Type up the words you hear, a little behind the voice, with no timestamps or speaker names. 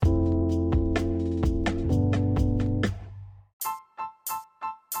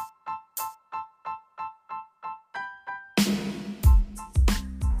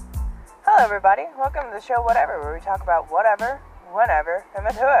everybody. Welcome to the show Whatever, where we talk about whatever, whenever, and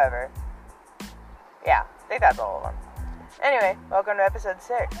with whoever. Yeah, I think that's all of them. Anyway, welcome to episode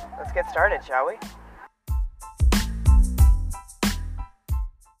 6. Let's get started, shall we?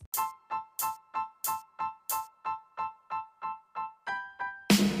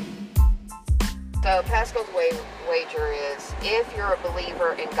 So Pascal's wager is, if you're a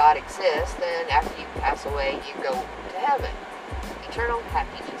believer and God exists, then after you pass away, you go to heaven. Eternal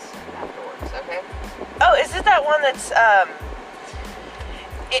happiness afterwards, okay? Oh, is it that one that's, I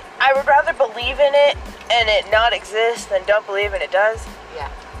would rather believe in it and it not exist than don't believe and it does? Yeah.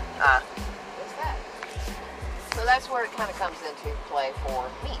 What's that? So that's where it kind of comes into play for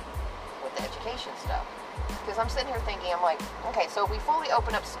me with the education stuff. Because I'm sitting here thinking, I'm like, okay, so if we fully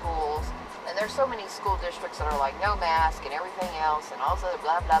open up schools, and there's so many school districts that are like, no mask and everything else, and all this other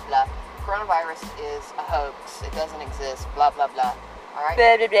blah, blah, blah. Coronavirus is a hoax. It doesn't exist, blah, blah, blah. All right?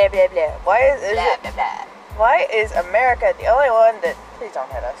 Blah, blah, blah, blah, blah. Why Blah. Why is America the only one that... Please don't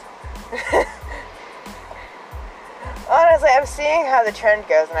hit us. Honestly, I'm seeing how the trend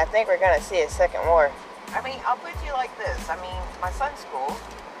goes, and I think we're going to see a second war. I mean, I'll put you like this. I mean, my son's school,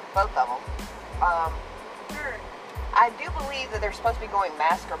 both of them, I do believe that they're supposed to be going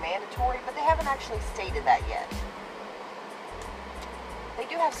mask or mandatory, but they haven't actually stated that yet. They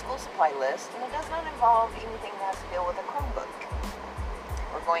do have school supply lists, and it does not involve anything that has to deal with a Chromebook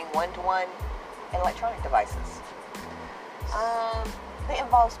or going one-to-one electronic devices. It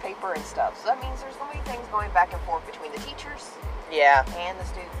involves paper and stuff, so that means there's going to be things going back and forth between the teachers and the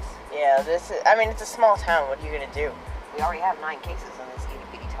students. Yeah, it's a small town. What are you going to do? We already have 9 cases in this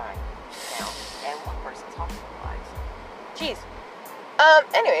itty-bitty town, and one person's hospitalized. Jeez.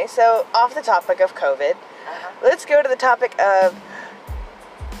 Anyway, so off the topic of COVID, let's go to the topic of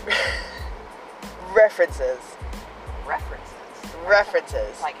references.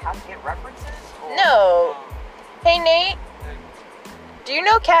 References. Like how to get references? Or... No. Hey, Nate. Do you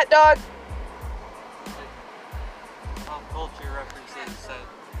know Cat Dog? Pop culture references.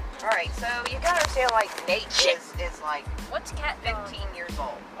 Alright, so you gotta understand, like, Nate is like, What's Cat Dog? 15 years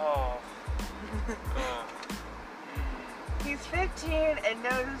old. Oh. He's 15 and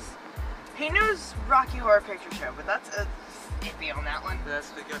knows Rocky Horror Picture Show, but that's a iffy on that one.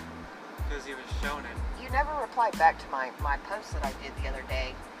 That's because he was shown it. You never replied back to my post that I did the other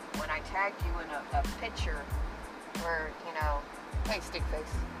day when I tagged you in a picture where, you know, hey, stick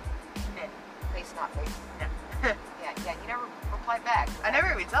face. Yeah. Face, not face. Yeah. Yeah, you never replied back. I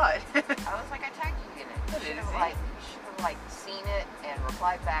never even saw it. I was like, I tagged you in it. You should have seen it and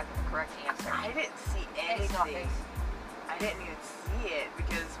replied back with the correct answer. I didn't see Face, not anything. face. I didn't even see it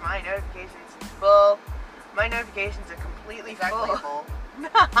because my notifications full. My notifications are completely Exactly full. full.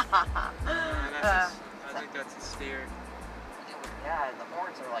 I think that's a steer. Yeah, the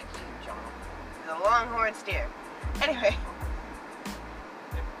horns are like huge on them. The longhorn steer. Anyway.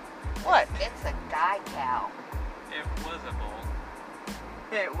 What? It's a guy cow. It was a bull.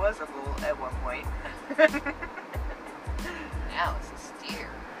 It was a bull at one point. Now it's a steer.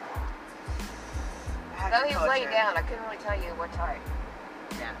 Though he was laying down, I couldn't really tell you what type.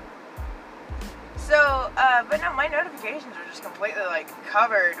 Yeah. So, but no, my notifications are just completely, like,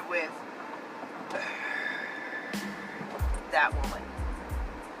 covered with that woman.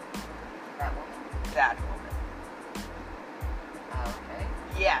 That woman? That woman. Okay.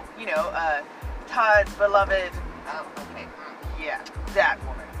 Yeah, you know, Todd's beloved. Oh, okay. Yeah, that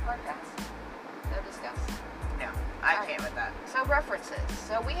woman. Podcast. No discuss. No, I can't with that. So references.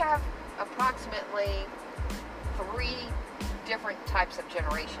 So we have approximately 3 different types of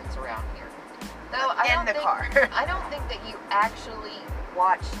generations around here. Though I don't think that you actually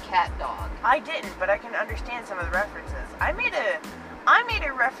watched Cat Dog. I didn't, but I can understand some of the references. I made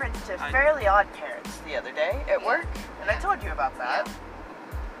a reference to Fairly Odd Parents the other day at work, and I told you about that.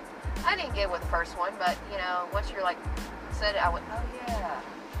 Yeah. I didn't get with the first one, but you know, once you're like said it, I went, oh yeah,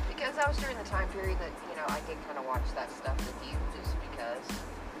 because that was during the time period that, you know, I did kind of watch that stuff with you just because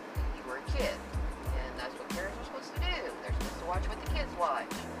you were a kid, and that's what parents are supposed to do. They're supposed to watch what the kids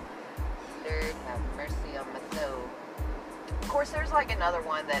watch. Lord have mercy on my soul. Of course, there's like another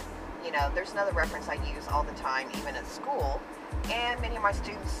one that, you know, there's another reference I use all the time, even at school, and many of my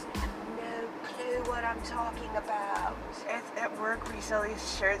students have no clue what I'm talking about. It's at work we sell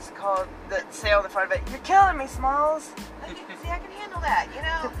these shirts called, that say on the front of it, "You're killing me, Smalls." See, I can handle that, you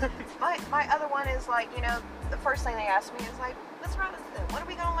know. My other one is like, you know, the first thing they ask me is like, Miss Robinson, what are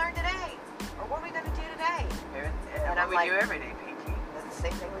we going to learn today? Or what are we going to do today? And I'm we like, do every day, Pinky. That's the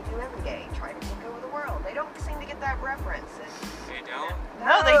same thing we do every day, trying to take over the world. They don't seem to get that reference. They don't?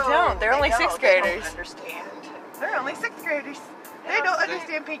 No, they don't. They're only 6th They graders. don't understand. They're only 6th graders. They don't The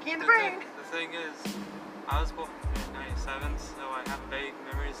understand Pinky and the thing- Brain. The thing is, I was born in '97, so I have vague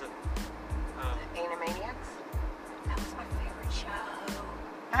memories of. Animaniacs. That was my favorite show.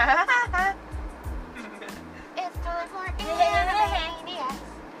 It's time for Animaniacs,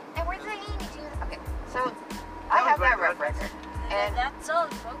 and we're Looney Tunes. Okay, so I have that reference, and that's all,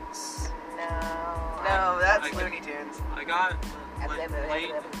 folks. No, that's I- Looney Tunes. I got Late.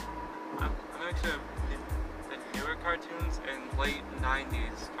 late. I'm actually the newer cartoons and late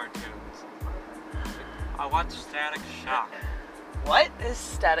 '90s cartoons. I watched Static Shock. What is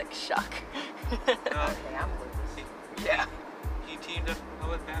Static Shock? Uh, Okay, I'm Lucas. Yeah. he teamed up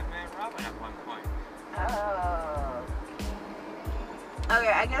with Batman and Robin at one point. Oh.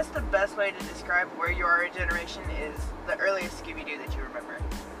 Okay, I guess the best way to describe where you are in generation is the earliest Scooby-Doo that you remember.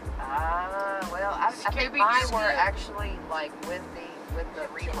 Well, I think Scooby-Doo. mine were actually like with the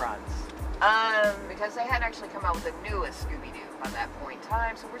reruns. Because they hadn't actually come out with the newest Scooby-Doo by that point in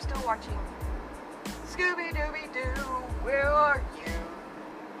time, so we're still watching Scooby-Dooby-Doo, where are you?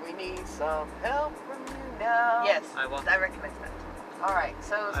 We need some help from you now. Yes, I wa- I recognize that. Alright,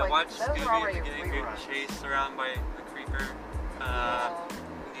 so it's I like, watched those were Scooby already getting reruns. chased around by a creeper.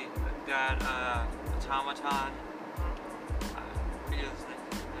 He got automaton. Because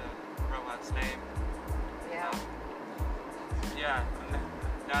the robot's name. Yeah. Yeah,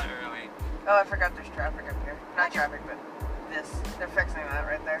 not early. Oh, I forgot there's traffic up here. Not traffic, but this. They're fixing that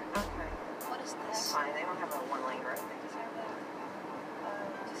right there. Okay. What is That's this? fine. They don't have a one-lane road. They just have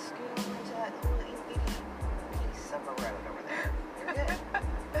just scoot over to that little itty-bitty piece of a road over there. You're good.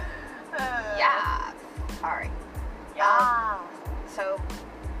 Yeah. All right. So,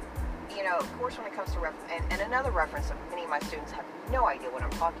 you know, of course, when it comes to and another reference that many of my students have no idea what I'm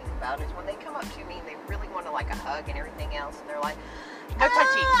talking about is when they come up to me and they really want to like a hug and everything else, and they're like, No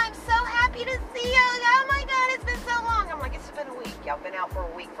touchy. "Oh, I'm so happy to see you. Oh my God, it's been so long." I'm like, "It's been a week. Y'all been out for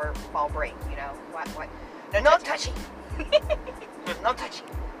a week for fall break, you know? What? No touchy. No touchy.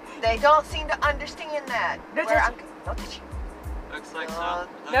 They don't seem to understand that. No Where touchy. no touchy. Looks like No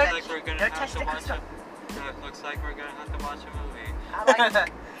we're gonna no have touch to the watch crystal. looks like we're gonna have to watch a movie. I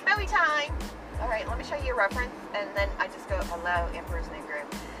like movie time. All right, let me show you a reference, and then I just go, "Hello, Emperor's New Groove,"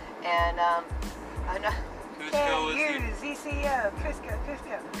 and I know. Cusco was the ZCO, Cusco.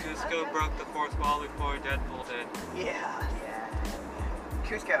 Cusco broke the fourth wall before Deadpool did. Yeah.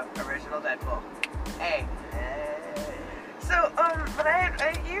 Cusco, original Deadpool. Hey. So, but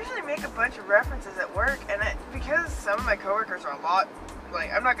I usually make a bunch of references at work, and because some of my coworkers are a lot,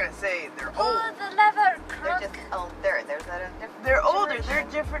 like, I'm not gonna say they're old. Oh, the lever They're crook. just there's a different. They're older. generation.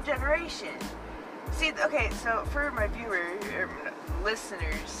 They're different generation. See, okay, so for my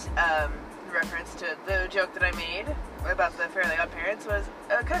listeners, reference to the joke that I made about the Fairly Odd Parents was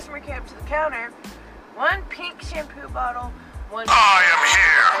a customer came up to the counter, one pink shampoo bottle, one. I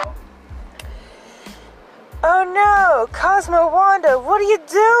am here. Oh no, Cosmo Wanda, what are you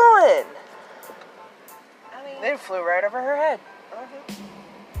doing? I mean, They flew right over her head. uh-huh.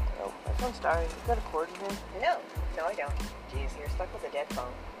 Oh, my phone's dying. You got a cord in here? No, I don't. Jeez, you're stuck with a dead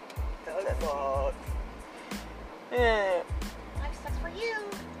phone. That sucks. Yeah. Life sucks for you.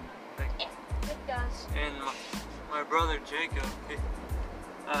 Like, It does. and my brother Jacob,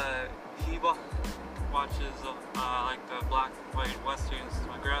 he watches like the black and white westerns with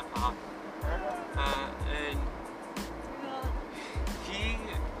my grandpa, and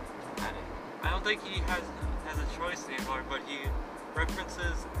I don't think he has a choice anymore, but he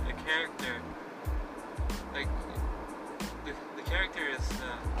references a character. Like the character is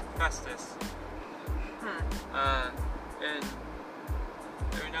Festus, and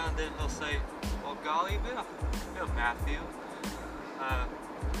every now and then he'll say, "Well, golly, Bill Matthew,"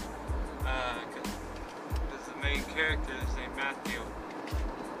 because the main character is named Matthew.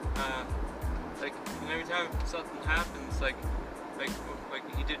 Like, and every time something happens, like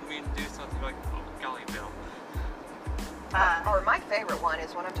he didn't mean to do something, like, "Oh, golly, Bill." Or my favorite one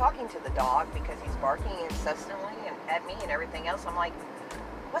is when I'm talking to the dog because he's barking incessantly and at me and everything else. I'm like,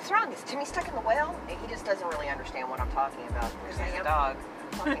 "What's wrong? Is Timmy stuck in the well?" And he just doesn't really understand what I'm talking about. Because he's a dog.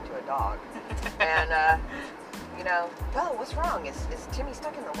 I'm talking to a dog. And, you know, "Well, what's wrong? Is Timmy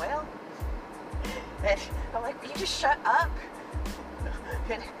stuck in the well?" And I'm like, "Will you just shut up?"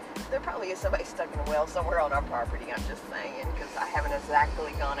 And there probably is somebody stuck in a well somewhere on our property, I'm just saying, because I haven't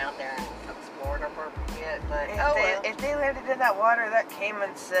exactly gone out there and explored our property yet. But, If they landed in that water, that came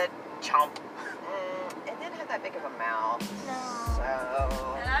and said, chomp. It didn't have that big of a mouth. No.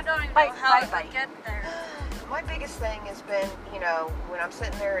 So, And I don't even Bite, know how bite, to bite. get there. my biggest thing has been, you know, when I'm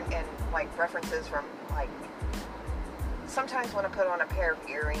sitting there and like references from, like, sometimes when I put on a pair of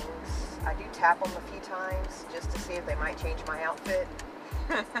earrings I do tap them a few times just to see if they might change my outfit.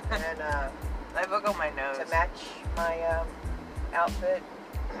 And I wiggle my nose. to match my outfit.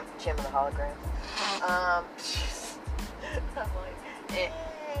 Jim and the hologram. I'm like, Eh.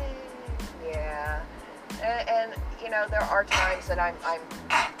 yeah. And you know, there are times that I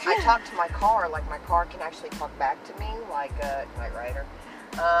talk to my car, like my car can actually talk back to me, like Knight Rider.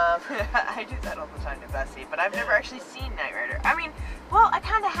 I do that all the time to Bessie, but I've never actually seen Knight Rider. I mean, well, I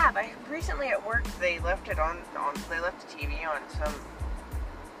kind of have. I recently at work they left it on they left the TV on some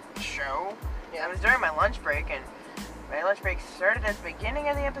show. Yeah. It was during my lunch break, and my lunch break started at the beginning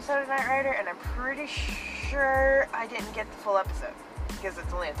of the episode of Knight Rider, and I'm pretty sure I didn't get the full episode because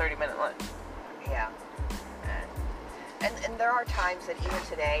it's only a 30-minute lunch. Yeah. And there are times that even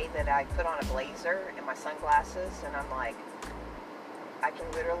today that I put on a blazer and my sunglasses, and I'm like, I can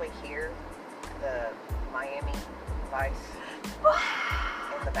literally hear the Miami Vice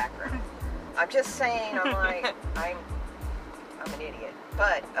in the background. I'm just saying, I'm like, I'm an idiot.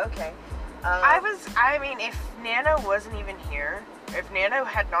 But, okay. I mean, if Nano wasn't even here, if Nano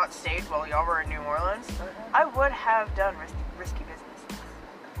had not stayed while y'all were in New Orleans, I would have done risky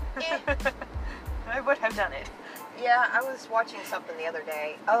business. I would have done it. Yeah, I was watching something the other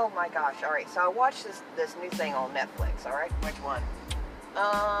day. Oh my gosh, alright, so I watched this new thing on Netflix, alright? Which one?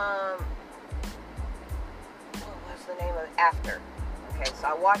 What's the name of it? After. Okay, so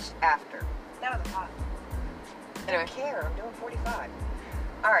I watched After. That was a hot. I don't care, I'm doing 45.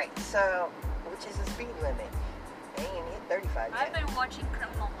 Alright, so, which is the speed limit. I ain't hit 35 I've yet. been watching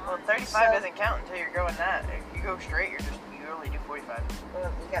Criminal Well, Minds. 35 So- doesn't count until you're going that. If you go straight, you only do 45.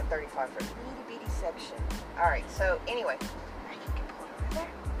 Well, you got 35 for the itty bitty section. Alright, so anyway. I can get pulled over there.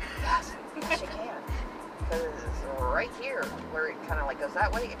 Yes, yes you can. Because right here, where it kind of like goes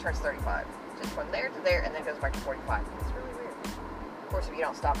that way, it turns 35. Just from there to there, and then goes back to 45. It's really weird. Of course, if you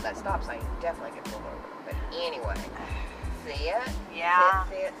don't stop at that stop sign, you definitely get pulled over. But anyway, see it? Yeah.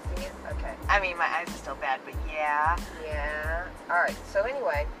 See it? Okay. I mean, my eyes are still bad, but yeah. Yeah. Alright, so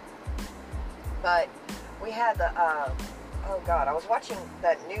anyway, but we had the, oh god, I was watching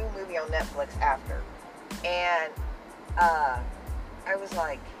that new movie on Netflix After, and I was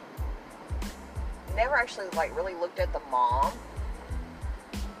like, never actually like really looked at the mom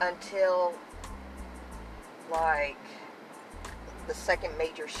until like the second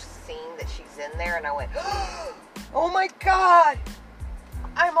major scene that she's in there, and I went, oh my god,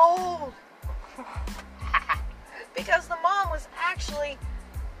 I'm old. Because the mom was actually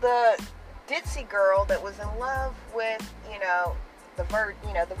the ditzy girl that was in love with, the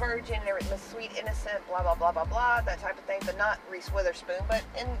virgin and everything, the sweet innocent, blah blah blah blah blah, that type of thing, but not Reese Witherspoon, but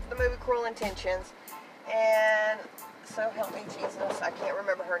in the movie Cruel Intentions. And so help me Jesus, I can't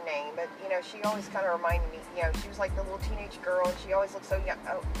remember her name, but she always kind of reminded me, she was like the little teenage girl, and she always looked so young.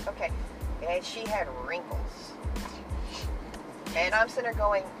 Oh, okay. And she had wrinkles. And I'm sitting there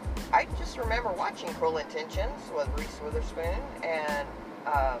going, I just remember watching Cruel Intentions with Reese Witherspoon, and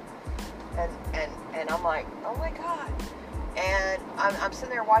I'm like, oh my god. And I'm sitting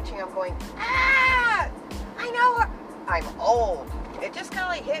there watching, I'm going, I know her. I'm old. It just kind of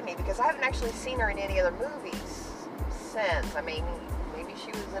like hit me because I haven't actually seen her in any other movies since. I mean, maybe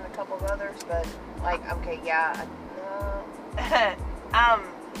she was in a couple of others, but like, okay, yeah, no.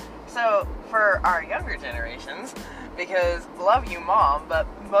 So for our younger generations, because love you, Mom, but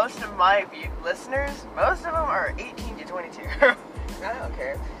most of my listeners, most of them are 18 to 22. I don't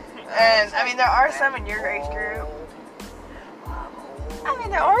care. And I mean, there are some in your age group. I mean,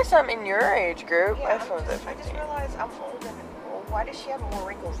 there are some in your age group. Yeah, I I just realized I'm old, and well, why does she have more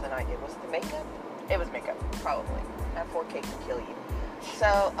wrinkles than I did? Was it the makeup? It was makeup. Probably. That 4K can kill you.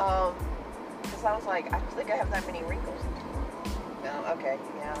 So, because I was like, I think I have that many wrinkles. No, okay,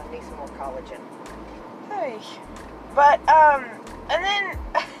 yeah, I need some more collagen. Hey. But, and then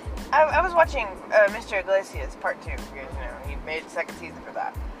I was watching Mr. Iglesias Part 2, because, he made the second season for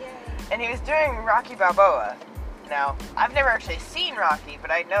that. Yay. And he was doing Rocky Balboa. Now, I've never actually seen Rocky, but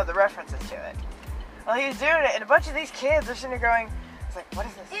I know the references to it. Well, he was doing it, and a bunch of these kids are sitting there going, it's like, what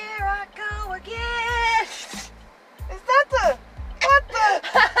is this? Here I go again! Is that the, what the,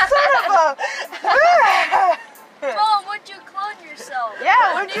 son of a... Mom, would you clone yourself? Yeah,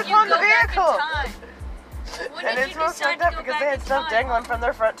 When when'd you did clone the go back in vehicle? time? When And did it's you most decide fucked to up go because back they had in stuff time? dangling from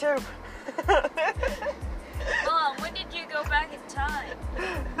their front too. Mom, when did you go back in time?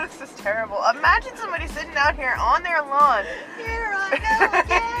 This is terrible. Imagine somebody sitting out here on their lawn. Here I go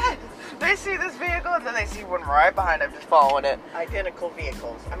again! They see this vehicle and then they see one right behind them just following it. Identical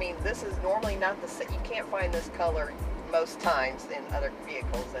vehicles. I mean, this is normally not the same. You can't find this color most times in other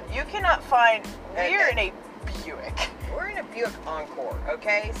vehicles. And You cannot find, And- we're in a Buick. we're in a Buick Encore,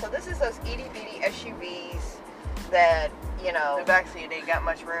 okay? So this is those itty bitty SUVs that, you know. The backseat ain't got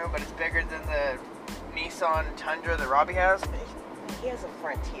much room, but it's bigger than the Nissan Tundra that Robbie has. He has a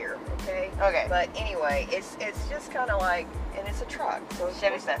Frontier, okay? Okay. But anyway, it's just kind of like, and it's a truck, so it's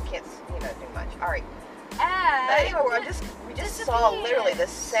Chevy can't, stuff. do much. All right. But And anyway, we just saw literally the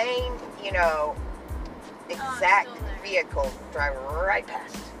same, exact still there. vehicle drive right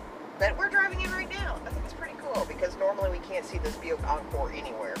past that we're driving in right now. I think it's pretty cool because normally we can't see this Buick Encore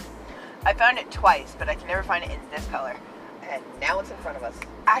anywhere, I found it twice, but I can never find it in this color. and now it's in front of us.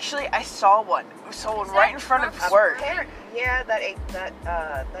 Actually, I saw one. I saw one Is right that in front of truck work. Yeah,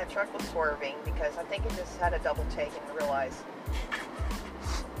 that truck was swerving because I think it just had a double take and realized.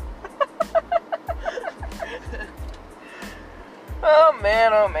 Oh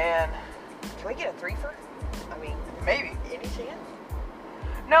man, oh man. Can we get a threefer? I mean, Maybe. any chance?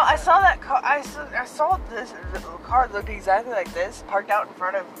 No, I saw that car. I saw this car that looked exactly like this parked out in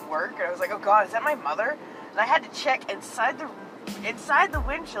front of work, and I was like, "Oh God, is that my mother?" And I had to check inside the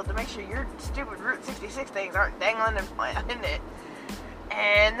windshield to make sure your stupid Route 66 things aren't dangling in it.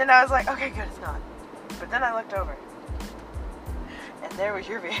 And then I was like, "Okay, good, it's not." But then I looked over, and there was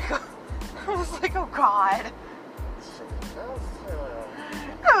your vehicle. I was like, "Oh God."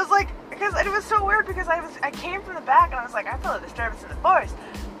 I was like, because it was so weird because I came from the back and I was like, I feel a disturbance in the forest.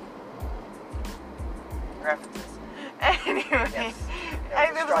 References. Anyway, Yes. I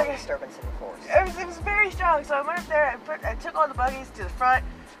There was a was strong like, disturbance in the force. it was very strong. So I went up there. I took all the buggies to the front.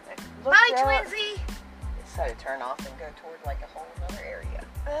 Bye, Twinsy. Decided to turn off and go toward like a whole other area.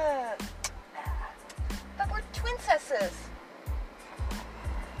 But we're twincesses.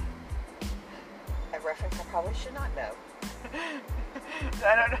 A reference I probably should not know.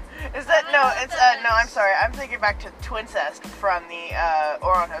 I don't know. Is that I don't no? know what It's that no. I'm is. sorry. I'm thinking back to Twincest from the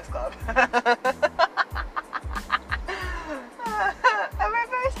Oron Host Club. A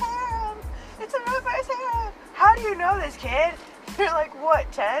reverse harem. It's a reverse harem. How do you know this, kid? You're like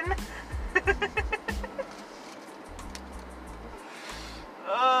what, 10?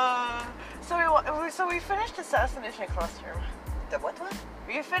 So we finished Assassination Classroom. The what?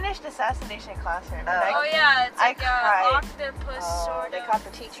 We finished Assassination Classroom. and Oh yeah, it's I like cried. a octopus sort They of caught the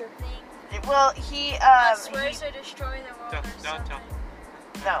teacher. thing. Well, he That swears to destroy the world Don't or tell something.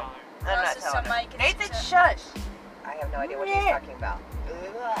 him. No. I'm not Also, telling him. somebody can Nathan, accept- shush. I have no idea what he's Yeah. talking about.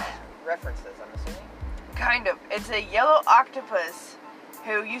 Ugh. References, I'm assuming. Kind of. It's a yellow octopus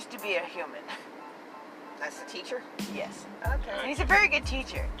who used to be a human. That's the teacher? Yes. Okay. And he's a very good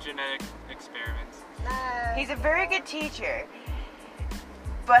teacher. Genetic experiments. Nice. He's a very good teacher.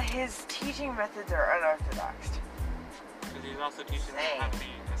 But his teaching methods are unorthodox. Because he's also teaching them Same. how to be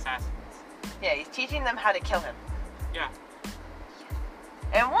assassins. Yeah, he's teaching them how to kill him. Yeah.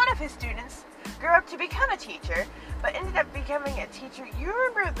 And one of his students grew up to become a teacher, but ended up becoming a teacher. You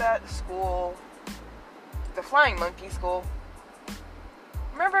remember that school, the Flying Monkey School?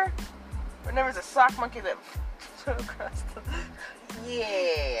 Remember? When there was a sock monkey that flew across the...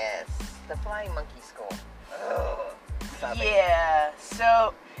 Yes. The Flying Monkey School. Ugh. Stop it. Yeah,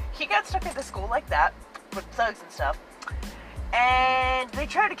 so he got stuck at the school like that, with thugs and stuff. And they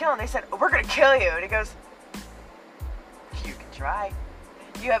tried to kill him. They said, "We're gonna kill you." And he goes, "You can try.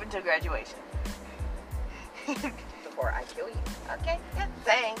 You have until graduation." Before I kill you. Okay. Yeah.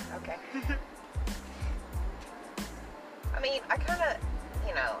 Thanks. Okay. I mean, I kind of,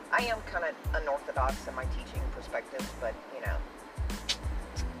 I am kind of unorthodox in my teaching perspective, but,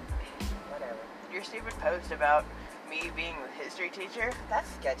 whatever. Your stupid post about me being the history teacher. That's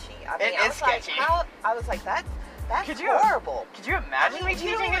sketchy. I mean, It I is was like, sketchy. I was like, that's Could you- horrible. Could you I imagine mean, me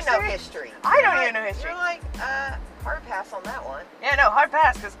you don't teaching even know history? history. I don't You're even like- know history. You're like, hard pass on that one. Yeah, no, hard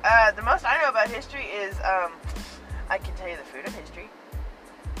pass, because the most I know about history is, I can tell you the food of history.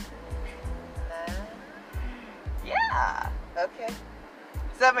 Yeah. Okay.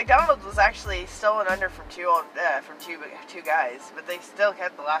 So McDonald's was actually stolen under from two guys, but they still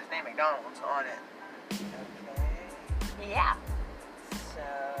kept the last name McDonald's on it. Okay. Yeah.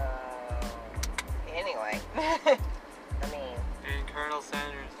 So, anyway, I mean, And Colonel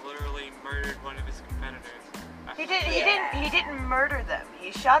Sanders literally murdered one of his competitors. He didn't murder them.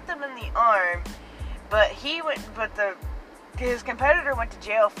 He shot them in the arm, but his competitor went to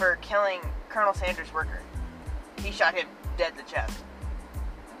jail for killing Colonel Sanders' worker. He shot him dead in the chest.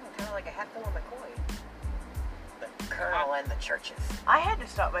 kind of like a Hatfield and McCoy. The Colonel and the churches. I had to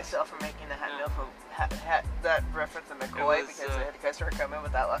stop myself from making the that reference to McCoy was, because I had a customer come in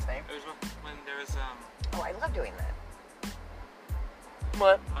with that last name. It was when there was Oh, I love doing that.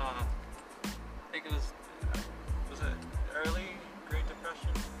 What? I think it was it early Great Depression?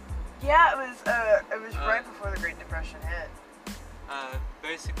 Yeah, it was right before the Great Depression hit.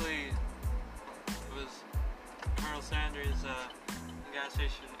 Basically, it was Colonel Sanders' gas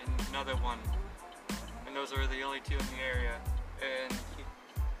station and another one, and those were the only two in the area. And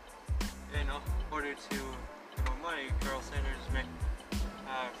in order to get more money, Colonel Sanders made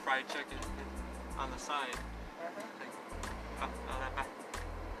fried chicken on the side, like that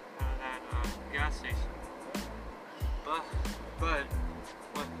gas station. But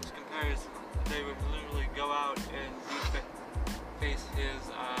what this compares, they would literally go out and face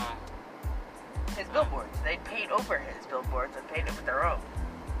His billboards. They'd paint over his billboards and paint it with their own.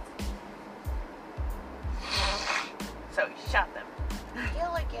 So he shot them.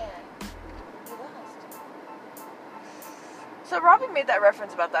 Gilligan. He lost. So Robbie made that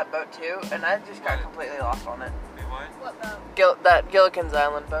reference about that boat too, and I just got What? completely lost on it. Wait, what? What boat? That Gilligan's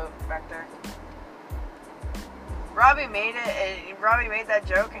Island boat back there. Robbie made it, and Robbie made that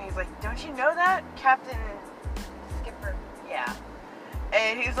joke, and he's like, "Don't you know that, Captain Skipper. Yeah."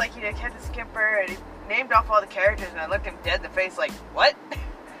 And he was like, Captain Skipper, and he named off all the characters, and I looked him dead in the face, like, "What?"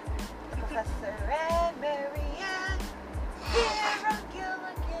 Professor and Marianne. Here on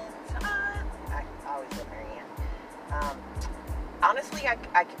Gilligan's Island. I always love Marianne. Honestly, I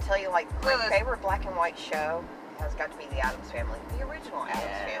could tell you, like, my favorite black and white show has got to be The Addams Family. The original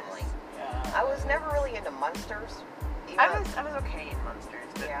Addams Family. I was never really into Munsters. I was okay in Munsters,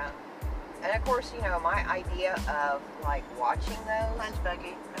 but Yeah. And of course, my idea of like watching those. Punch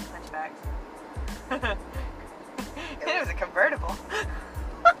buggy, no punchbacks. It was a convertible.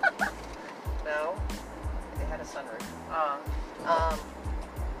 No, they had a sunroof.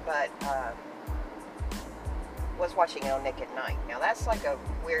 But was watching it on Nick at Night. Now that's like a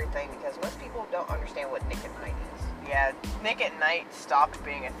weird thing because most people don't understand what Nick at Night is. Yeah, Nick at Night stopped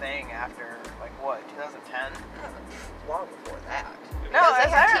being a thing after, like, what, 2010? Long before that. No, Because they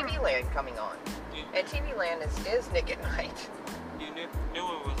as have I TV Land coming on. And TV Land is Nick at Night. You knew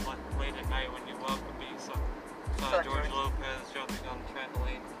it was like late at night when you woke up and you saw Saw George George. Lopez jumping on the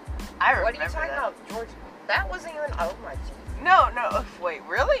trampoline. I remember What are you talking that. about, George? That wasn't even. Oh my Jesus. No, wait,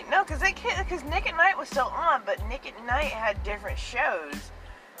 really? No, because Nick at Night was still on, but Nick at Night had different shows.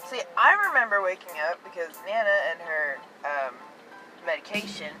 See, I remember waking up because Nana and her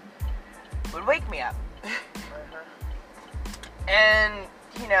medication would wake me up. And,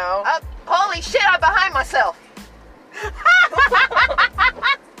 Holy shit! I'm behind myself.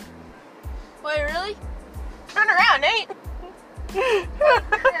 Wait, really? turn around, Nate! I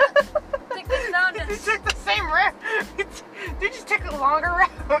think we found You us. took the same route. You just took a longer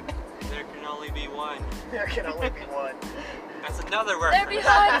route. There can only be one. There can only be one. That's another They're reference.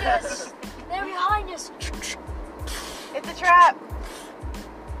 behind us. They're behind us. It's a trap.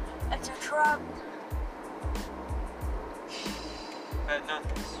 It's a trap. No,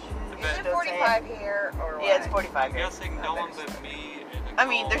 Is but it 45 here or what? Yeah, it's 45 I'm here. guessing no one but me and I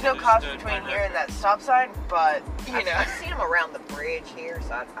mean, there's no cops between here and that stop sign, but, I've seen them around the bridge here,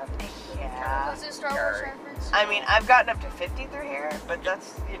 so I've Yeah. Was it a Star Wars reference? I mean, I've gotten up to 50 through here, but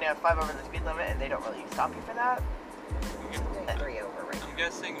that's, 5 over the speed limit, and they don't really stop you for that. 3 over right now. I'm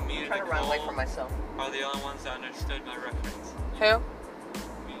guessing me I'm and trying to run away Nicole from myself. are the only ones that understood my reference. Who?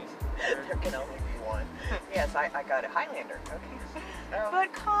 Me. There can only be one. Yes, I got it. Highlander. Okay.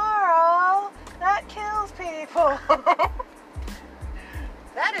 But Carl, that kills people.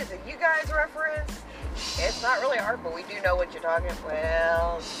 That is a you guys reference. It's not really hard, but we do know what you're talking about.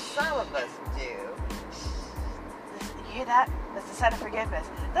 Well, some of us do. You hear that? That's the sound of forgiveness.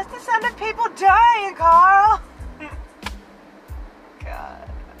 That's the sound of people dying, Carl. God,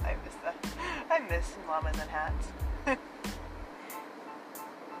 I miss that. I miss llamas and hats.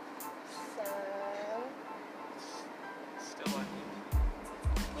 Still on you.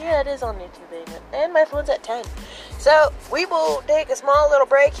 Yeah, it is on YouTube, ain't it? And my phone's at 10. So, we will take a small little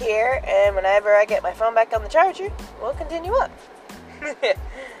break here, and whenever I get my phone back on the charger, we'll continue on.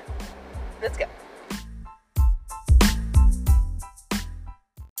 Let's go.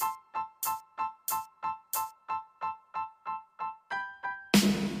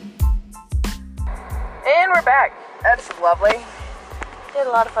 And we're back. That's lovely. Did a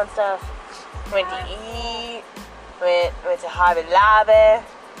lot of fun stuff. Went to eat. Went to Hobby Lobby.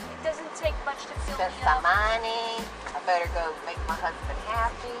 It doesn't take much to fill Spent me some up. money. I better go make my husband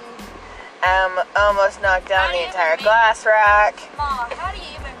happy. Almost knocked down How do the you entire make- glass rack. Mom, how do you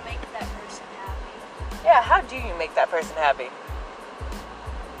even make that person happy? Yeah, how do you make that person happy?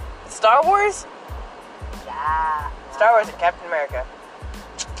 Star Wars? Yeah. Star Wars and Captain America.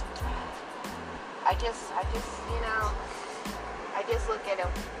 I just look at him.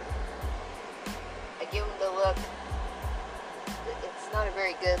 I give him the look. It's not a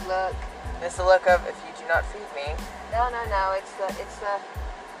very good look. It's the look of if you do not feed me. No. It's the,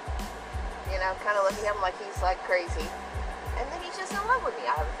 you know, kind of look at him like he's like crazy. And then he's just in love with me.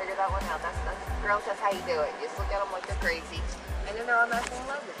 I haven't figured that one out. That's girls, that's how you do it. You just look at them like they're crazy. And then they're automatically in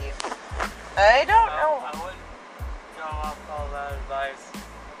love with you. I don't know. I wouldn't go off all that advice.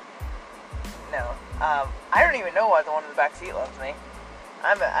 No. I don't even know why the one in the back seat loves me.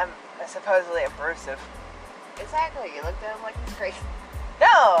 I'm supposedly abrasive. Exactly. You look at him like he's crazy.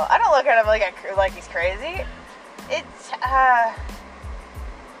 No, I don't look at him like he's crazy. It's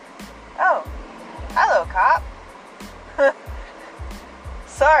oh, hello, cop.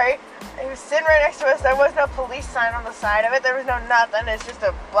 Sorry, he was sitting right next to us. There was no police sign on the side of it. There was no nothing. It's just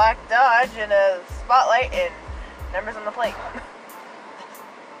a black Dodge and a spotlight and numbers on the plate.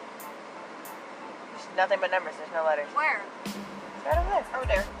 There's nothing but numbers. There's no letters. Where? It's right over there. Over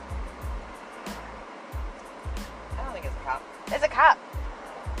there. I don't think it's a cop. It's a cop.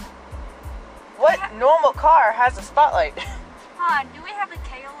 What normal car has a spotlight? Do we have a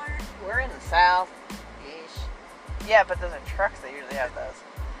K alert? We're in the south-ish. Yeah, but those are trucks that usually have those.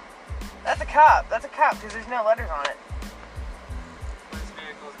 That's a cop. That's a cop because there's no letters on it. Police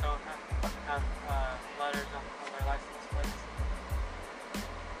vehicles don't have letters on their license plates.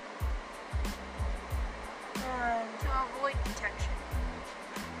 To avoid detection.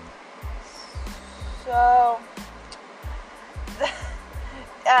 So,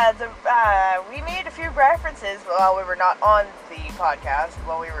 we made a few references while we were not on the podcast,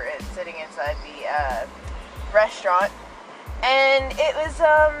 while we were sitting inside the restaurant, and it was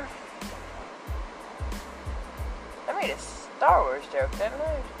I made a Star Wars joke, didn't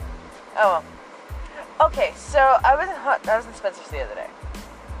I? Oh well. Okay, so I was in Spencer's the other day.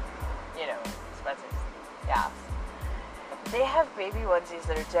 You know, Spencer's. Yeah. They have baby onesies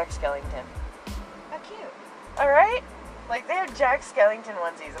that are Jack Skellington. How cute. Alright? Like, they have Jack Skellington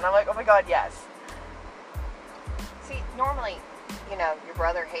onesies, and I'm like, oh my god, yes. See, normally, you know, your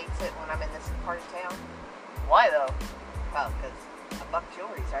brother hates it when I'm in this part of town. Why though? Well, because a Buck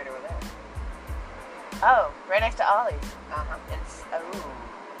Jewelry's right over there. Oh, right next to Ollie's. Uh-huh. It's,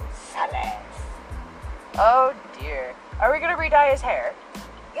 Salas. Oh dear. Are we gonna re-dye his hair?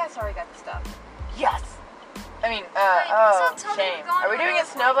 Yeah, sorry, got the stuff. Yes! I mean, so tell me shame. we're going Are we to doing it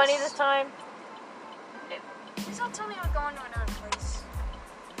another Snow Bunny place. this time? Please don't tell me we're going to another place.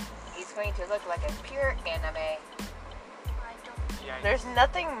 He's going to look like a pure anime. I don't. Yeah. There's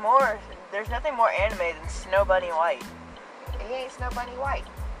nothing more anime than Snow Bunny White. He ain't Snow Bunny White.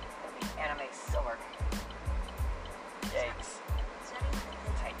 It'll be anime silver. Yikes. Is that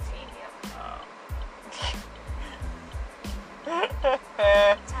even Titanium.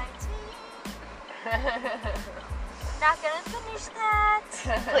 Not gonna finish that.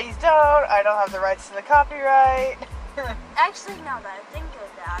 Please don't. I don't have the rights to the copyright. Actually, now that I think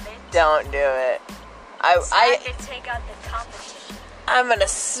about it, Don't do it. it's time to take out the competition. I'm gonna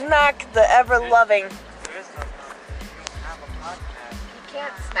smack the ever-loving. There is no competition. You don't have a podcast. You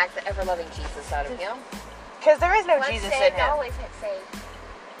can't smack the ever-loving Jesus out of him. Because there is no Once Jesus saved, in him. always saved.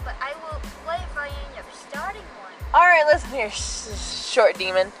 But I will. What if I end up starting one? Alright, listen here, short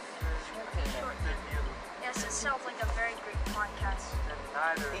demon. Yes, it sounds like a very great podcast. And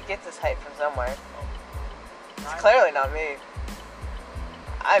neither. He gets his height from somewhere. It's clearly not me.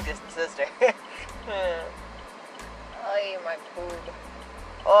 I'm just a sister. Oy, my boob.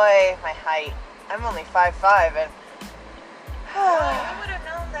 Oi, my height. I'm only 5'5" and... Well, you would have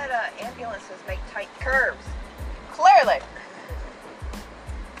known that ambulances make tight curves. Clearly.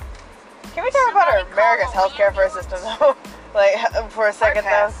 Can we talk about Somebody America's call healthcare for a ambulance. system though? Like, for a second though?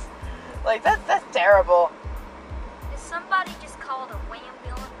 pass. Like, that's terrible. Is somebody just called a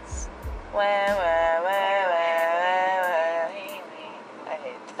ambulance? Wah, wah, wah, wah, wah. I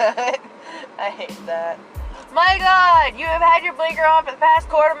hate that. I hate that. My god, you have had your blinker on for the past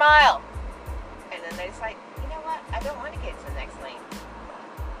quarter mile. And then they decide, you know what? I don't want to get to the next lane.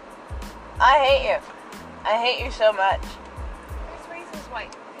 I hate you. I hate you so much. There's reasons why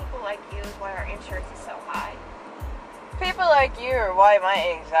people like you, why our insurance is so high. People like you are why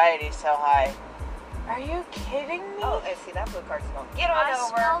my anxiety is so high. Are you kidding me? Oh, and see, that blue car's going to get on I over.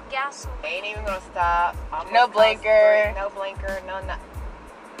 smell gasoline. Ain't even going to stop. Almost No crossed blinker. the street, No blinker. No.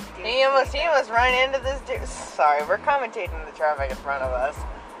 He almost ran into this dude. Sorry, we're commentating the traffic in front of us.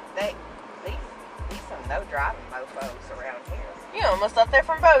 They leave some no driving mofos around here. You almost left there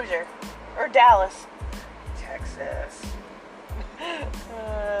from Bossier. Or Dallas. Texas.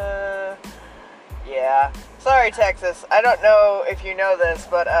 Yeah. Sorry, Texas. I don't know if you know this,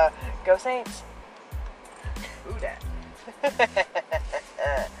 but, go Saints. Who dat?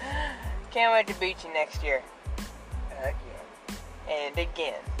 Can't wait to beat you next year. Yeah. and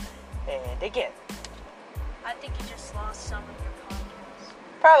again, and again. I think you just lost some of your podcasts.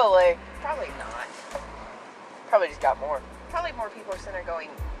 Probably not. Probably just got more. Probably more people are sitting there going,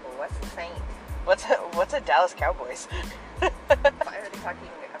 well, what's the Saint? What's a Dallas Cowboys? Why are they talking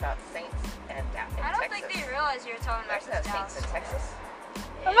about Saints and Texas? I don't think they realize you're talking about There's the no Dallas. Saints in Texas.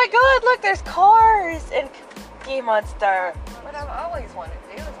 Oh my God! Look, there's cars and Cookie Monster. What I've always wanted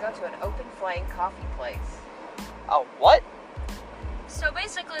to do is go to an open flame coffee place. Oh, what? So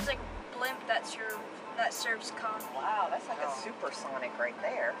basically, it's like a blimp that serves coffee. Wow, that's like a supersonic right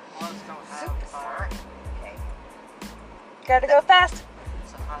there. Most don't have Supersonic. Okay. Gotta go fast.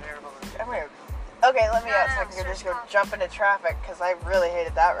 It's a hot air balloon. Come here. Okay, let me No, out so I no, can just search go coffee. jump into traffic because I really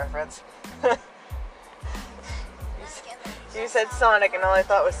hated that reference. You said Sonic, and all I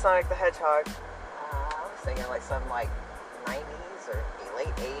thought was Sonic the Hedgehog. I was thinking like some like 90s or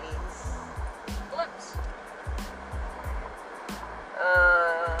late 80s. Blimps.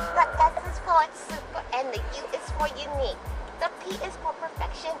 The S is for super and the U is for unique. The P is for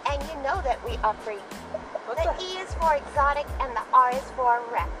perfection and you know that we are free. The E is for exotic and the R is for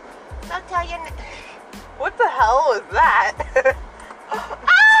rep. So tell your... What the hell was that?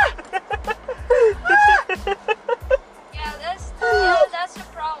 Yeah, that's the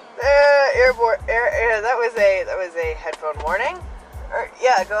problem. That was a headphone warning.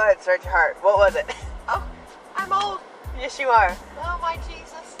 Yeah, go ahead, search your heart. What was it? Oh, I'm old. Yes, you are. Oh my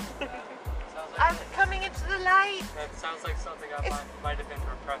Jesus. Sounds I'm like, coming into the light. that sounds like something I It's- might have been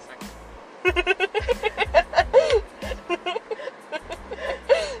repressing.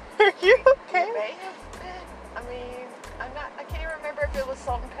 Are you okay? It may have been. I mean, I can't even remember if it was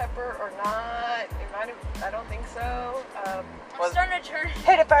salt and pepper or not. It might have, I don't think so. I'm Was- starting to turn.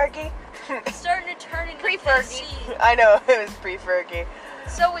 Hit it, Fergie. Starting to turn into Pre-Fergie. PC. I know, it was pre-Fergie.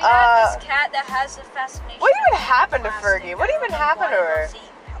 So we have this cat that has a fascination. What even with happened to plastic. Fergie? What I don't even know happened why to her? those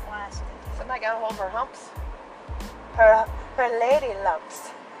eat plastic. Somebody got a hold of her humps. Her lady lumps.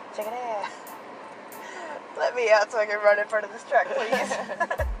 Check it out. Let me out so I can run in front of this truck, please.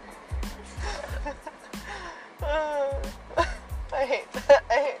 I hate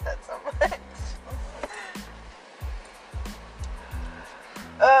that so much.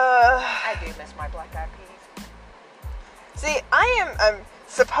 I do miss my black eyed peas. See, I'm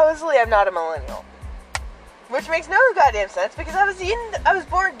supposedly I'm not a millennial, which makes no goddamn sense because I was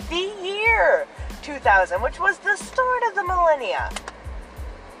born the year 2000, which was the start of the millennia.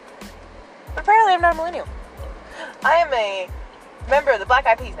 But apparently, I'm not a millennial. I am a member of the Black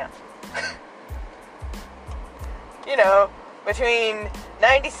Eyed Peas now. You know, between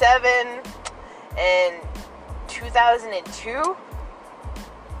 97 and 2002.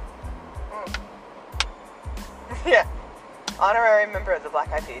 Yeah, honorary member of the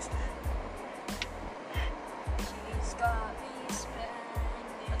Black Eyed Peas. She's got me spending.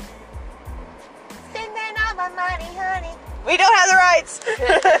 Spending all my money, honey. We don't have the rights.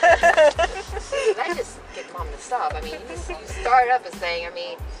 That just gets mom to stop. I mean, you start up as saying, I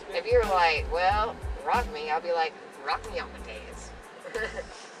mean, if you're like, well, rock me, I'll be like, rock me on my days.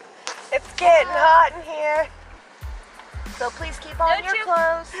 It's getting hot in here. So please keep on Don't your you-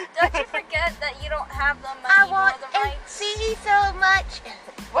 clothes. Don't you forget that you don't have the I money want nor the and rights. see so much.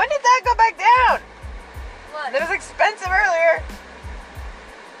 When did that go back down? What? It was expensive earlier.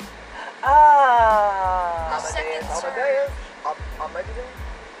 Ah. The second Amadeus, surge. Amadeus.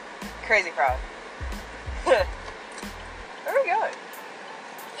 Crazy crowd. Where are we going?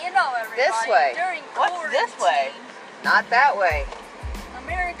 You know, everybody. This way. During What's this way? quarantine, Not that way.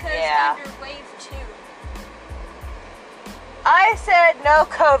 America is Yeah. under wave 2. I said no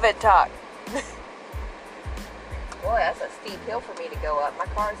COVID talk. Boy, that's a steep hill for me to go up. My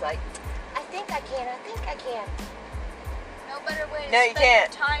car's like, I think I can. No better way to No, you spend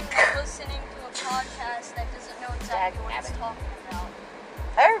can't. your time than listening to a podcast that doesn't know exactly what it's Dagnabbit. talking about.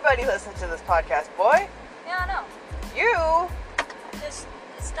 Everybody listens to this podcast, boy. Yeah, I know. You. It's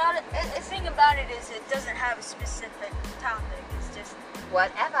not. The thing about it is, it doesn't have a specific topic. It's just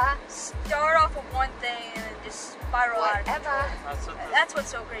whatever. start off with one thing and then just spiral out of control. Whatever. That's what this, That's what's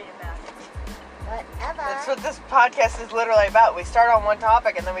so great about it. Whatever. That's what this podcast is literally about. We start on one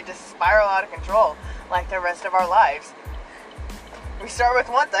topic and then we just spiral out of control, like the rest of our lives. We start with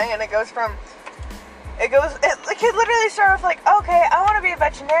one thing and it could literally start off like, okay, I want to be a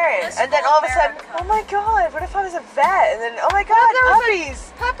veterinarian. This And then whole all of a sudden, America. oh my god, what if I was a vet? And then, oh my god, there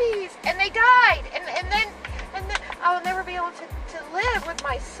was puppies. Puppies, and they died, and then I'll never be able to live with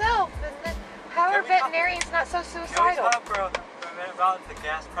myself. And then how are Can we talk- veterinarians not so can we suicidal? talk for a minute about the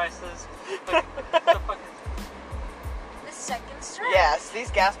gas prices? Like, what the fuck is The second strand. Yes,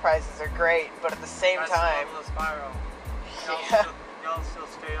 these gas prices are great, but at the same that's time, the spiral? You know, Yeah. the y'all still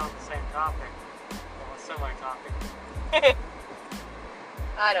stay on the same topic. Well, a similar topic.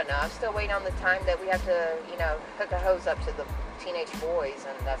 I don't know. I'm still waiting on the time that we have to, you know, hook a hose up to the teenage boys,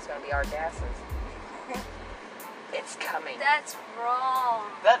 and that's going to be our gases. It's coming. That's wrong.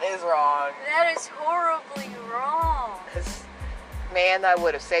 That is wrong. That is horribly wrong. Man, that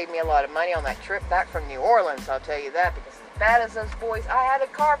would have saved me a lot of money on that trip back from New Orleans, I'll tell you that, because as bad as those boys, I had a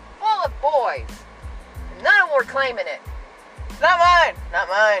car full of boys. And none of them were claiming it. Not mine. Not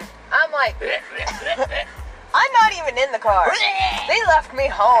mine. I'm like, I'm not even in the car. They left me I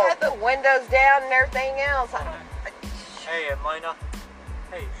home. had the windows down and everything else. Hey, it might not.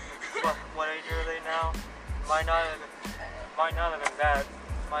 Hey, what age are they now? Might not have been that.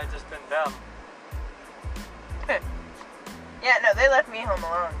 Might have just been them. Yeah, no, they left me home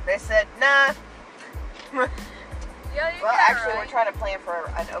alone. They said, nah. Yeah, you're Well, kinda actually, right. we're trying to plan for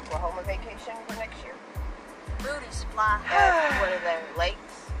an Oklahoma vacation for next year. Booty supply. At one of the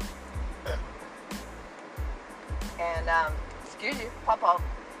lakes. And, Excuse you. Papa,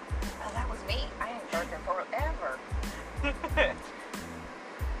 oh, that was me. I ain't drinking forever.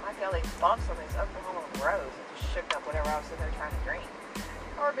 My belly bumps on these Oklahoma roads. It just shook up whenever I was sitting there trying to drink.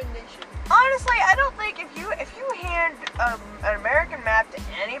 Carbonation. Honestly, I don't think if you hand an American map to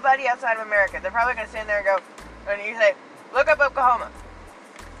anybody outside of America, they're probably gonna stand there and go, and you say, look up Oklahoma.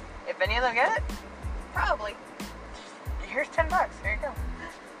 If any of them get it, Probably. here's $10. There you go.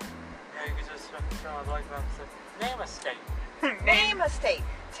 Yeah, you could just show a black map and say, name a state. Name a state.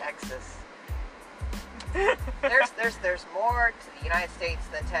 Texas. There's more to the United States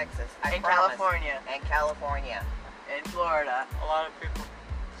than Texas. I In promise. California. And California. In Florida. A lot of people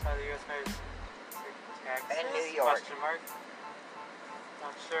outside the U.S. may say Texas. And New York. Question mark.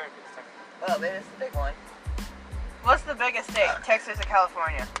 Not sure if it's Texas. Well, it is the big one. What's the biggest state? Texas or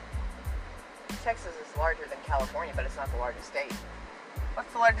California? Texas is larger than California, but it's not the largest state.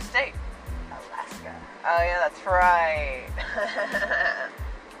 What's the largest state? Alaska. Oh yeah, that's right.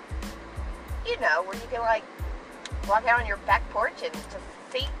 You know, where you can like walk out on your back porch and just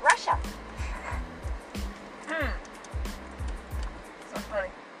see Russia. So funny.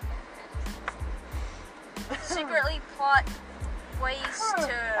 Secretly plot ways I to.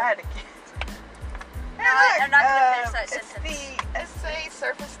 had to get. No, I'm not gonna finish that it's sentence. It's a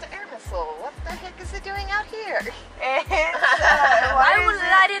surface to air missile. What the heck is it doing out here? It's, I will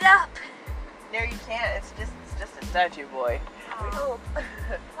light it up. No, you can't. It's just a statue, boy. We hope. Let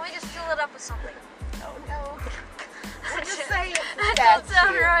me just fill it up with something. Oh no. We're just saying it's a That don't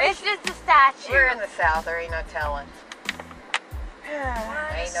sound statue. right. It's just a statue. We're in the South. There ain't no telling. We're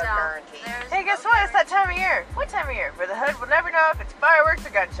in Ain't the no South. guarantee. There's Hey, guess no what? It's that time of year. What time of year? Where the hood will never know if it's fireworks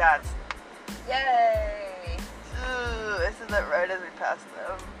or gunshots. Yay. Ooh, isn't that right as we pass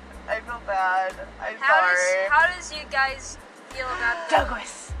them? I feel bad. I'm sorry. How does you guys feel about the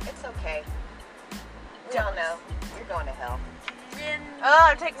Douglas. It's okay. We all know. You're going to hell. Oh,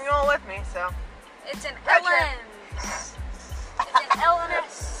 I'm taking you all with me, so. It's an Road trip. LNS. It's an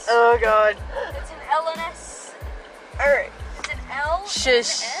LNS. Oh, God. It's an LNS. Alright. It's an L.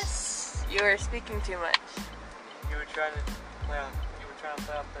 Shush. S. You are speaking too much. You were trying to play off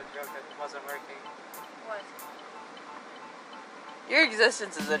the joke that wasn't working. What? Your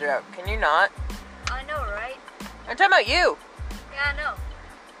existence is a joke. Can you not? I know, right? I'm talking about you. Yeah, I know.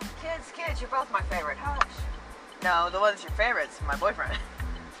 Kids, you're both my favorite. Hush. No, the one's your favorite's my boyfriend.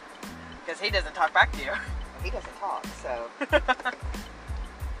 Because he doesn't talk back to you. He doesn't talk, so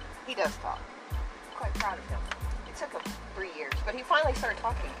he does talk. I'm quite proud of him. It took him 3 years, but he finally started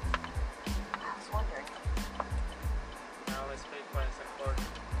talking. I was wondering. I always speak when it's important.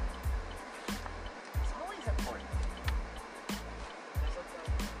 It's always important.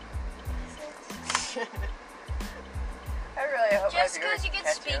 I really hope Just my viewers because you can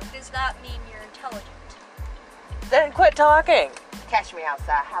catch speak does not mean you're intelligent. Then quit talking. Catch me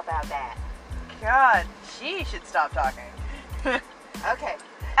outside. How about that? God, she should stop talking. Okay.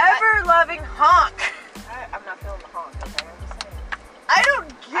 Ever loving honk. I'm not feeling the honk, okay? I'm just saying. I don't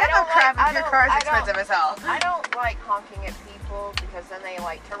give I don't a crap like- if your car's I don't- expensive as hell. I don't like honking at people because then they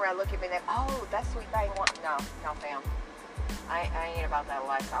like turn around, look at me, and they, oh, that sweet thing. No, fam. I ain't about that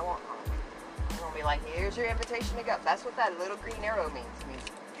life. I won't honk. I'm gonna be like, here's your invitation to go. That's what that little green arrow means. It means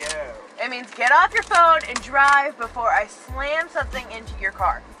go. It means get off your phone and drive before I slam something into your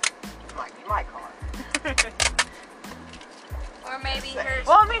car. It might be my car. Or maybe her.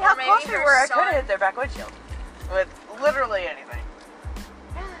 Well, I mean, how or maybe close we her were, I could son- have hit their back windshield. With literally anything.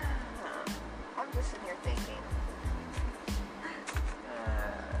 I'm just sitting here thinking.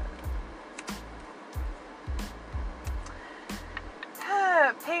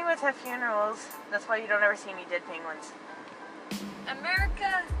 Penguins have funerals. That's why you don't ever see any dead penguins.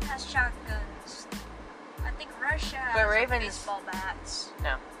 America has shotguns. I think Russia has But Ravens- baseball bats.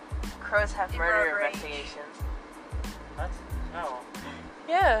 No. Crows have In murder road rage. investigations. What? No.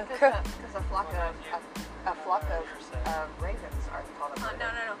 Yeah. Because a flock of ravens are called a Oh,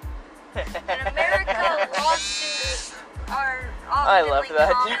 murder. no. In America, lawsuits are I love often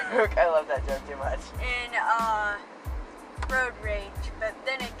that common joke. I love that joke too much. in road rage, but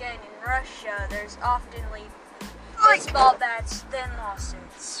then again, in Russia, there's oftenly baseball bats, then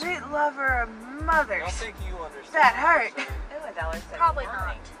lawsuits. Sweet lover of I mothers. don't think you understand. That hurt. what I'm saying. Ooh, $1.79. Probably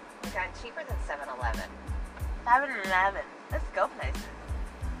not. We've gotten cheaper than 7-Eleven. 7-Eleven. Let's go places.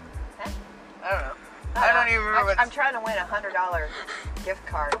 Huh? I don't know. I don't even remember. I'm trying to win a $100 gift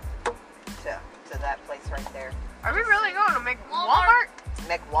card to that place right there. Are we really going to make Walmart?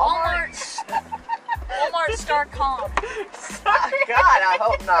 Walmart? Walmart.com. God, I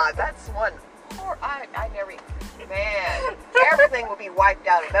hope not. That's one. I never. Man, everything will be wiped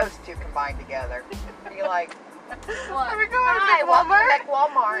out if those two combined together. Be like, What? Are we going hi, to welcome to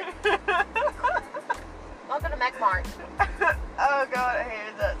Walmart? Walmart. Welcome to McMart. Oh god, I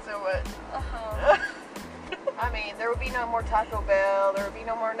hated that so much. Uh-huh. I mean, there will be no more Taco Bell. There will be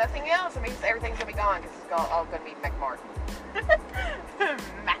no more nothing else. I mean, everything's gonna be gone because it's all gonna be McMart.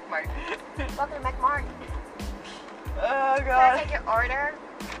 Macmart. Welcome to McMart. Oh Can I god. take your order?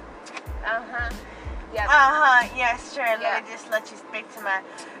 Uh-huh. Yeah. Yes, sure. Yeah. Let me just let you speak to my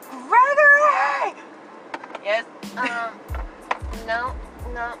Gregory! Yes. No,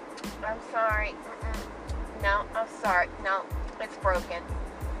 I'm sorry. No, I'm sorry. No, it's broken.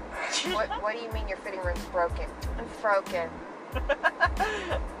 What do you mean your fitting room's broken? It's broken.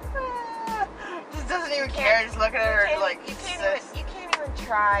 Just doesn't even care, just looking at her like you can't sis. even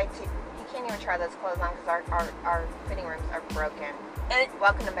try those clothes on because our fitting rooms are broken. And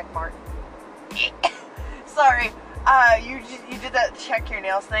Welcome to McMart. sorry, you did that check your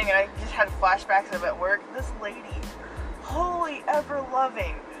nails thing, and I just had flashbacks of at work. This lady, holy ever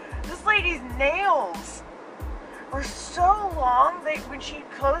loving, this lady's nails were so long. When she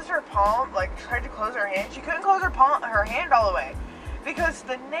closed her palm, like tried to close her hand, she couldn't close her hand all the way because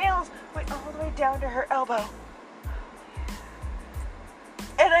the nails went all the way down to her elbow,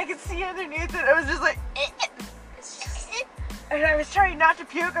 and I could see underneath it. I was just like, and I was trying not to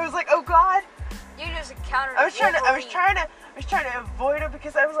puke. I was like, oh god. You just encountered I was trying Wolverine. to avoid it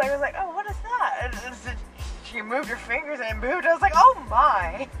because I was like, oh, what is that? And so she moved her fingers and it moved. I was like, oh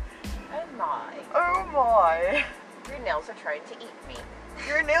my, Oh my. oh my. Your nails are trying to eat me.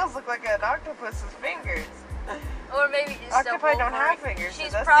 Your nails look like an octopus's fingers. Or maybe just Octopi a don't have Wolverine. fingers, so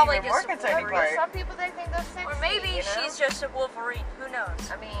She's that's probably even more just a concerning Wolverine. part. Some people, they think that's sexy. Or maybe you know? she's just a Wolverine. Who knows?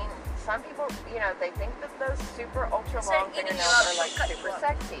 I mean, some people, they think that those super ultra Instead long of eating fingernails you up, are like she'll cut super you up.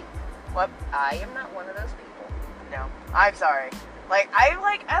 sexy. What? I am not one of those people. No, I'm sorry. Like I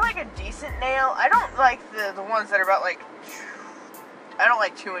like a decent nail. I don't like the ones that are about like, I don't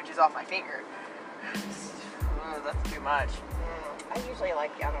like 2 inches off my finger. Ooh, that's too much. I usually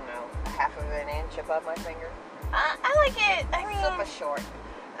like, I don't know, a half of an inch above my finger. I like it. Super short.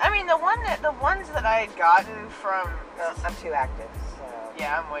 The ones that I had gotten from. I'm too active, so.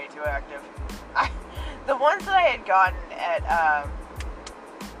 Yeah, I'm way too active. The ones that I had gotten at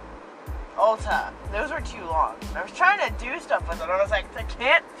Ulta, those were too long. I was trying to do stuff with them. I was like, I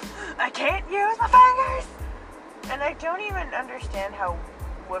can't use my fingers. And I don't even understand how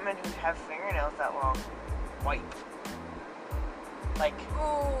women who have fingernails that long wipe. Like,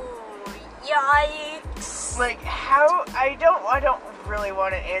 Ooh, yikes. like how? I don't really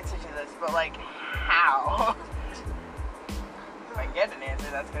want an answer to this, but like, how? If I get an answer,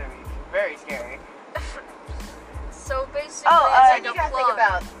 that's gonna be very scary. So basically, Oh, it's And like you a gotta think plug.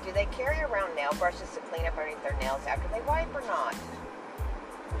 about, do they carry around nail brushes to clean up underneath their nails after they wipe or not?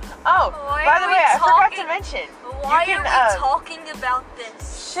 Oh, Why by are the we way, I forgot to talking- mention. Why you can, are we talking about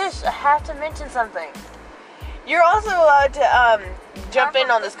this? Shush, I have to mention something. You're also allowed to jump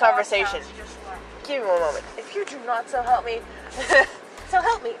in on this conversation. Give me 1 moment. If you do not, so help me. So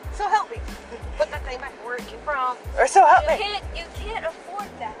help me. So help me. Put that thing back where it came from. Or so help me. You can't afford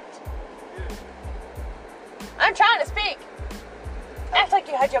that. I'm trying to speak. Act like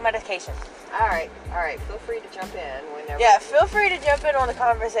you had your medication. Alright. Feel free to jump in whenever. Yeah, feel free to jump in on the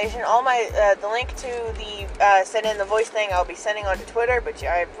conversation. All my the link to the send in the voice thing I'll be sending onto Twitter, but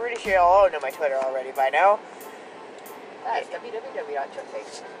I'm pretty sure y'all all know my Twitter already by now. That's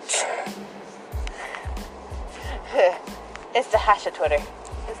www.twitter. It's the hash of Twitter.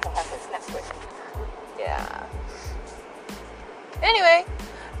 It's the Happy Snap Twitter. Yeah. Anyway,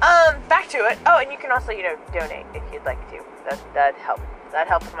 back to it. Oh, and you can also, donate if you'd like to. That'd help. That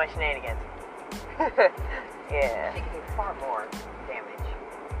helps with my shenanigans. I Yeah. think you need far more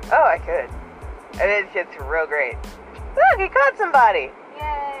Oh, I could. And it's real great. Look, he caught somebody.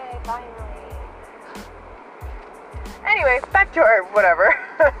 Yay, finally. Anyway, back to our whatever.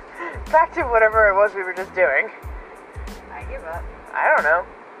 Back to whatever it was we were just doing. I give up. I don't know.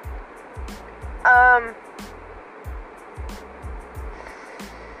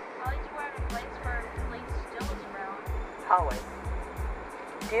 Always we're in a place where police still is around. Always.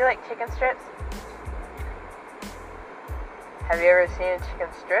 Do you like chicken strips? Have you ever seen a chicken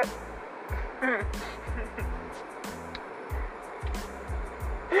strip?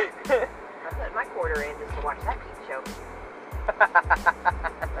 I put my quarter in just to watch that peep show.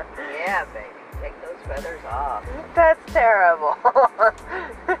 Yeah, baby. Take those feathers off. That's terrible.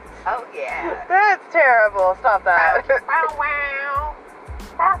 Oh, yeah. That's terrible. Stop that. Wow, wow.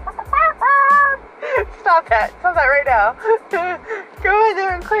 Stop that. Stop that right now. Go in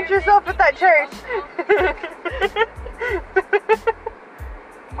there and cleanse yourself at that church.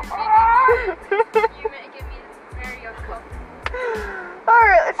 You making me very uncomfortable.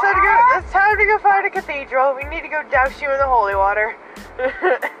 Alright, it's time to go find a cathedral. We need to go douse you in the holy water.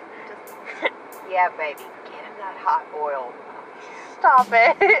 Yeah, baby. Get in that hot oil. Stop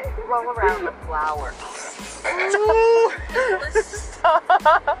it. Roll around the flour. Stop.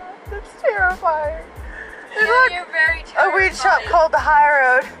 That's terrifying. Yeah, Look, you're very a terrifying. weed shop called the High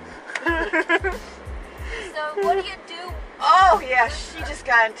Road. So what do you do? Oh, yeah. She just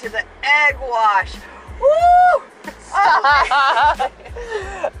got into the egg wash. Woo! Stop.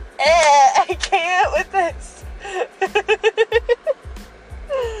 I can't with this.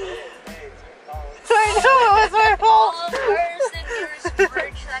 I know, it was my fault. Oh, where's the nearest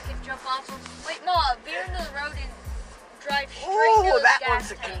bridge that can jump off of? Wait, no, veer into the road and drive straight to Ooh, those that gas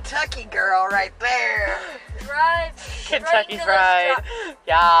one's a tanks. Kentucky girl right there. Drive straight Kentucky into Fried. those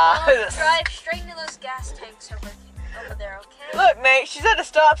Yes. drive straight into those gas tanks over there, okay? Look, Nate, she's at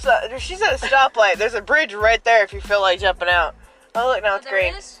a She's at a stoplight. There's a bridge right there if you feel like jumping out. Oh, look, now it's there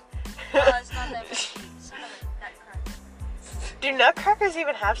green. is? It's not that big. It's not that crazy. Do nutcrackers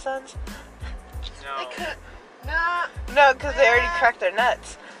even have sons? No. They could. Nah. No, because they already cracked their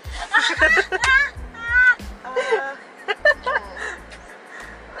nuts.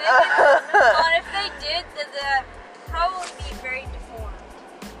 But if they did, then they'd probably be very deformed.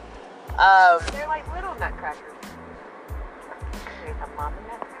 They're like little nutcrackers. There's a mama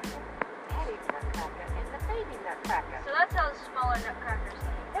nutcracker, daddy nutcracker, and the baby nutcracker. So that's how smaller nutcrackers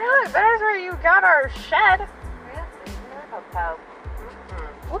think. Hey, look, there's where you got our shed. Yeah, Popo.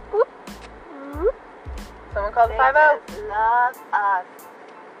 Whoop, whoop. Whoop. Someone called the They 5-0. just love us.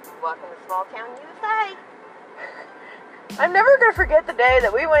 Welcome to small town USA. I'm never going to forget the day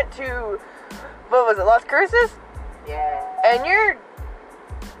that we went to, what was it, Las Cruces? Yeah. And you're,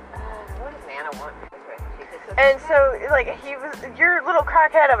 What does Nana want? and so, like, your little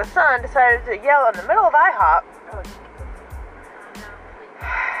crackhead of a son decided to yell in the middle of IHOP. Oh,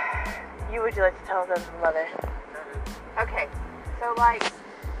 Would you like to tell them, mother? okay, so like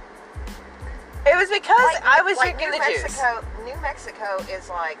It was because I was like drinking the juice. New Mexico is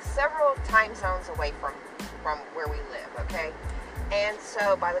like several time zones away from where we live, okay? And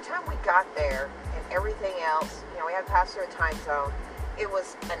so by the time we got there and everything else, we had to pass through a time zone. It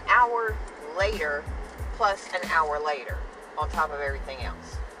was an hour later plus an hour later on top of everything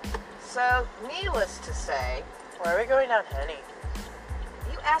else. So needless to say, Where are we going down, honey?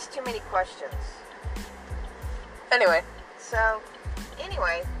 you asked too many questions. Anyway. So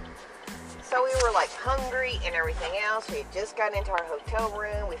we were like hungry and everything else. We had just gotten into our hotel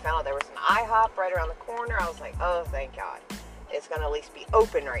room. We found out there was an IHOP right around the corner. I was like, oh, thank God. It's going to at least be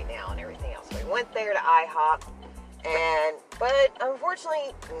open right now and everything else. So we went there to IHOP. But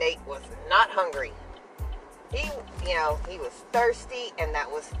unfortunately, Nate was not hungry. He was thirsty and that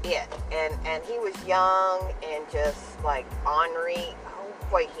was it. And he was young and just like ornery. Oh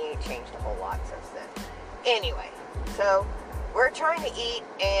boy, he ain't changed a whole lot since then. Anyway, so we're trying to eat,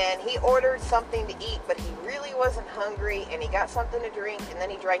 and he ordered something to eat, but he really wasn't hungry, and he got something to drink, and then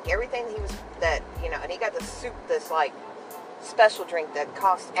he drank everything and he got the soup, this like special drink that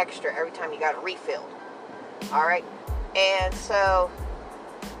costs extra every time he got it refilled. All right, and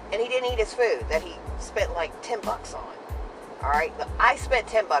he didn't eat his food that he spent like $10 on. All right, I spent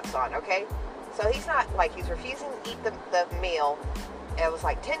 $10 on. Okay, so he's not like he's refusing to eat the meal. It was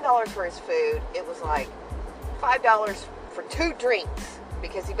like $10 for his food. It was like $5 for 2 drinks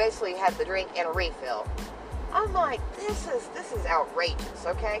because he basically had the drink and a refill. I'm like, this is outrageous,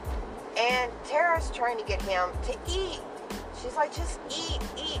 okay? And Tara's trying to get him to eat. She's like, just eat,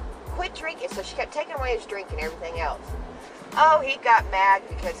 quit drinking. So she kept taking away his drink and everything else. Oh, he got mad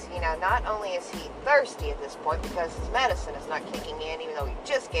because, you know, not only is he thirsty at this point because his medicine is not kicking in, even though he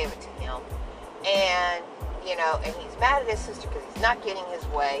just gave it to him. And, you know, and he's mad at his sister because he's not getting his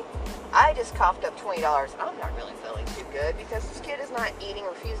way. I just coughed up $20. I'm not really feeling too good because this kid is not eating,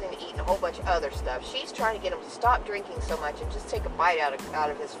 refusing to eat, and a whole bunch of other stuff. She's trying to get him to stop drinking so much and just take a bite out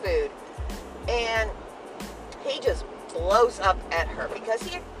of his food. And he just blows up at her because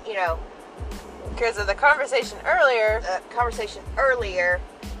he, you know, Because of the conversation earlier.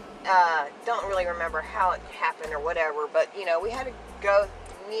 Don't really remember how it happened or whatever, but, you know, we had to go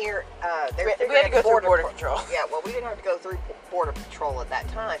near, we had to go through Border Patrol. Yeah, well, we didn't have to go through Border Patrol at that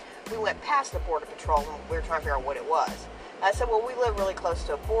time. We went past the Border Patrol and we were trying to figure out what it was. I said, well, we live really close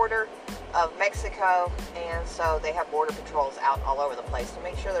to a border of Mexico, and so they have Border Patrols out all over the place to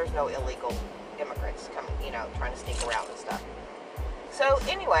make sure there's no illegal immigrants coming, you know, trying to sneak around and stuff. So,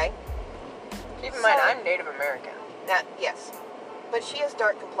 anyway. Keep in mind, I'm Native American. Now, yes, but she is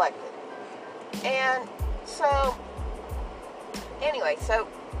dark complected. And so, anyway, so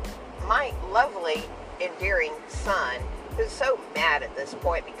my lovely, endearing son, who's so mad at this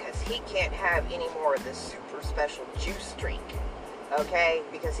point because he can't have any more of this super special juice drink, okay,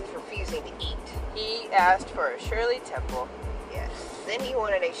 because he's refusing to eat. He asked for a Shirley Temple. Yes. Then he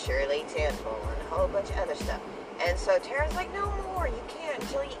wanted a Shirley Temple and a whole bunch of other stuff. And so Tara's like, no more, you can't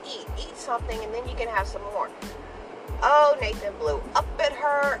until you eat. Eat something and then you can have some more. Oh, Nathan blew up at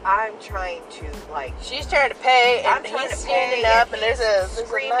her. I'm trying to, like... She's trying to pay, and I'm trying he's to standing pay, up, and there's a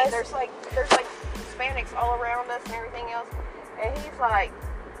screaming. nice... There's like Hispanics all around us and everything else. And he's like,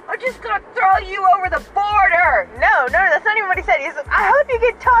 I'm just going to throw you over the border. No, that's not even what he said. He's like, I hope you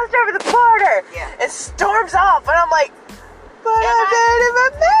get tossed over the border. Yeah. And storms off, and I'm like, but And I'm Native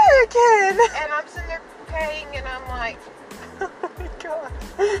American. And I'm sitting there paying, and I'm like, Oh my God.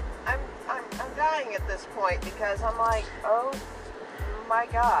 I'm dying at this point because I'm like, oh my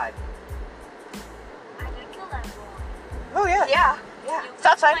God. I could kill that boy. Oh yeah. Yeah.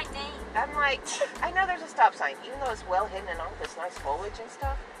 Stop sign. My name. I'm like, I know there's a stop sign, even though it's well hidden in all this nice foliage and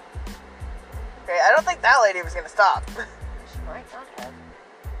stuff. Okay, I don't think that lady was gonna stop. She might not have.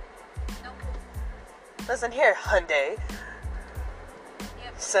 Nope. Listen here, Hyundai.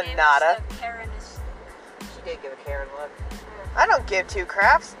 Yep. Sonata. It was the Karenist. She did give a Karen look. I don't give two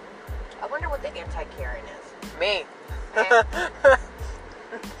craps. I wonder what the anti-Karen is. Me.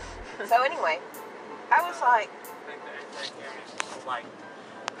 So anyway, I was like,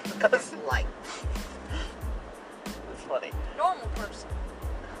 That's like, funny. Normal person.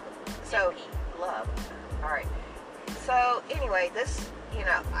 so love. All right. So anyway, this, you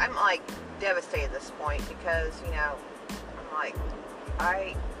know, I'm like devastated at this point because, you know, I'm like,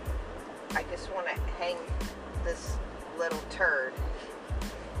 I just want to hang this little turd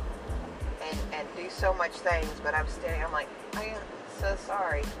and do so much things, but I'm standing, I'm like, I am so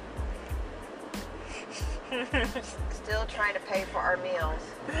sorry. Still trying to pay for our meals.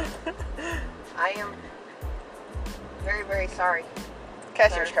 I am very, very sorry.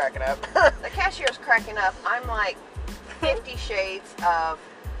 Cashier's cracking up. The cashier's cracking up. I'm like 50 shades of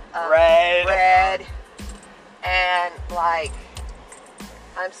Red. and like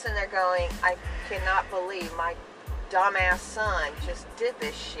I'm sitting there going, I cannot believe my dumbass son just did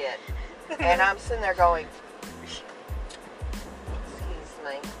this shit. And I'm sitting there going, excuse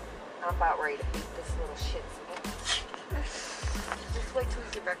me, I'm about ready to beat this little shit's ass. Just wait till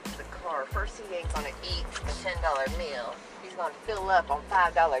we get back to the car. First he ain't gonna eat a $10 meal. He's gonna fill up on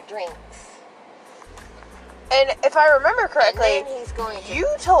 $5 drinks. And if I remember correctly, And then he's going to... you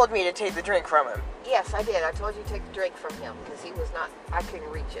told me to take the drink from him. Yes, I did. I told you to take the drink from him because he was not, I couldn't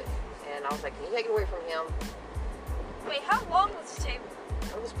reach it. And I was like, can you take it away from him? Wait, how long was the table?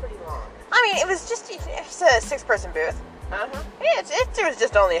 It was pretty long. I mean, it's a 6-person booth. Uh-huh. Yeah, it was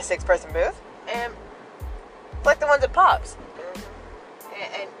just only a 6-person booth. And, It's like the ones at Pops.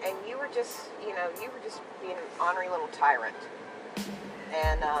 and you were just, you know, you were just being an ornery little tyrant.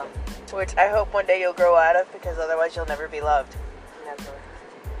 And, Which I hope one day you'll grow out of, because otherwise you'll never be loved. never.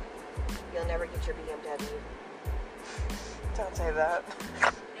 You'll never get your BMW. Don't say that.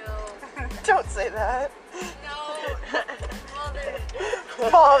 No. Don't say that. No. Mother.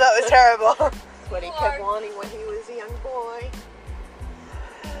 Oh, that was terrible. That's what he You kept are- wanting when he was a young boy.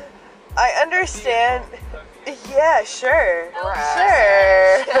 I understand. Yeah, sure. Right.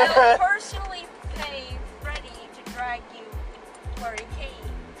 I Sure. will personally pay Freddie to drag you to where he came.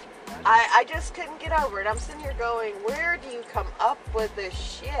 I just couldn't get over it. I'm sitting here going, where do you come up with this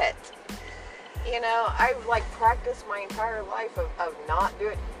shit? You know, I've like practiced my entire life of not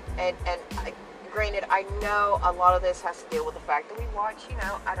doing, and granted, I know a lot of this has to deal with the fact that we watch, you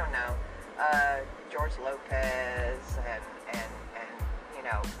know, I don't know, George Lopez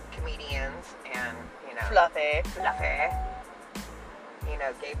comedians and, Fluffy. Fluffy.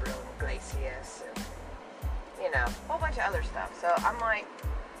 Gabriel Iglesias and, a whole bunch of other stuff. So I'm like,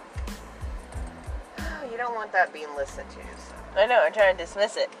 you don't want that being listened to. So. I know, I'm trying to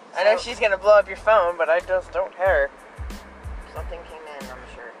dismiss it. I know she's gonna blow up your phone, but I just don't care. Something came in, I'm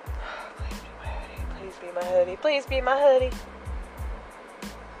sure. Please be my hoodie. Please be my hoodie.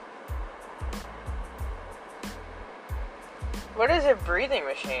 What is a breathing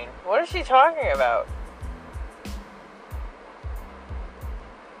machine? What is she talking about?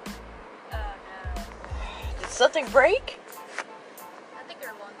 Oh no. Did something break? I think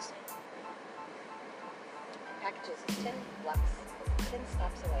her lungs did. Packages is 10 blocks, 10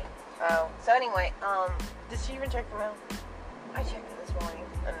 stops away. Oh. So anyway, Did she even check the mail? I checked it this morning.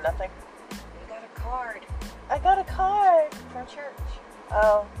 And nothing. You got a card I got a card. from church.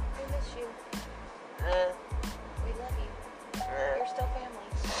 Oh. We miss you. Eh. We love you. Eh. You're still family.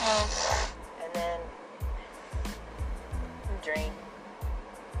 And then Drain.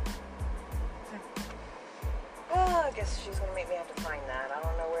 Oh, I guess she's gonna make me have to find that. I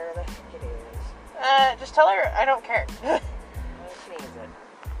don't know where the heck it is. Just tell her I don't care. Well, she needs it.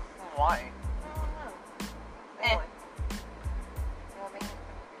 Why? I don't know. Anyway. I mean,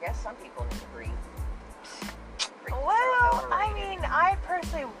 I guess some people need to breathe. Well, I mean, I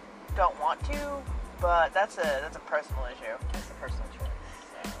personally don't want to, but that's a personal issue. That's a personal choice.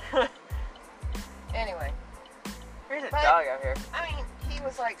 So. Anyway. Here's a But- dog out here. I mean, he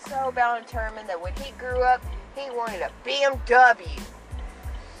was like so bound and determined that when he grew up, he wanted a BMW.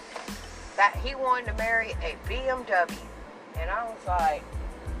 That he wanted to marry a BMW. And I was like,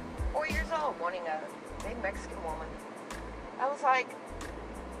 4 years old, wanting a big Mexican woman. I was like,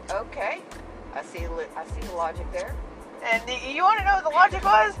 okay, I see the logic there. And you want to know what the logic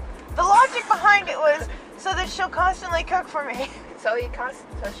was? The logic behind it was so that she'll constantly cook for me. So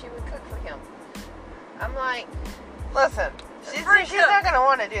she would cook for him. I'm like, Listen, she's Free not cook. gonna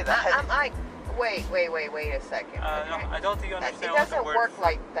want to do that. I'm like, wait a second. No, Okay? I don't think you It understand what the doesn't word. work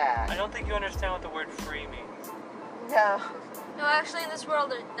like that. I don't think you understand what the word "free" means. No. No, actually, in this world,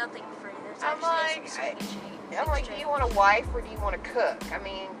 there's nothing free. There's I'm actually like, some I'm like, do you want a wife or do you want to cook? I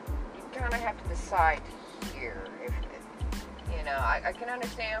mean, you kind of have to decide here. If I can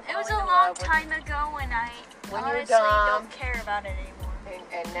understand. It was a falling in long love with- time ago, and I When you're honestly dumb. don't care about it anymore.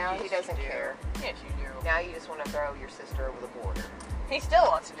 And now he Yes, you doesn't do. care. Yes, you do. Now you just want to throw your sister over the border. He still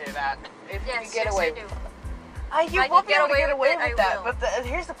wants to do that. If Yes, you get yes, away, I do. You I won't can be able to get get away away with it, with I that. will. But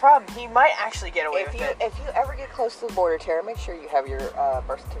here's the problem. He might actually get away if with you it. if you ever get close to the border, Tara, make sure you have your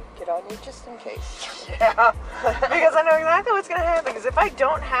birth certificate on you just in case. Yeah. Because I know exactly what's gonna happen. Because if I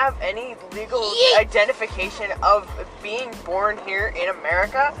don't have any legal identification of being born here in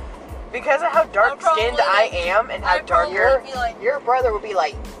America, because of how dark-skinned I am and how I'd probably dark be like, Your brother would be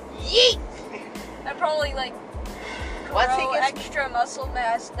like, yeet. I'd probably like Once he grow gets, extra muscle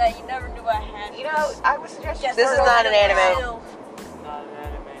mass that you never knew I had. I would suggest you Just This is start not over an anime. Still, Not an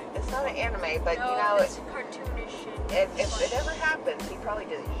anime. It's not an anime, but no, it's cartoonish shit. if it ever happens, he probably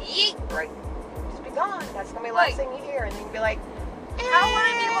just yeet right, just be gone. That's gonna be the last thing you hear, and then you'd be like, How would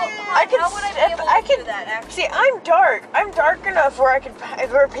I be able? I could how would I be step- able I to could- do that? Actually, See, I'm dark. I'm dark enough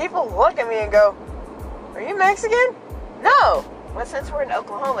where people look at me and go, "Are you Mexican?" No, well, since we're in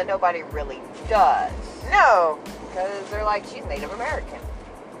Oklahoma, nobody really does, no. because they're like, she's Native American.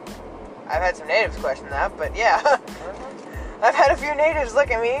 I've had some natives question that, but yeah, I've had a few natives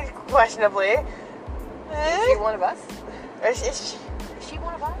look at me questionably. Is she one of us? Is Is she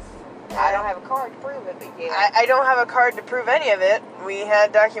one of us? I don't have a card to prove it, but yeah. I don't have a card to prove any of it. We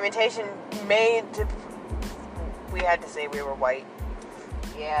had documentation made to. We had to say we were white.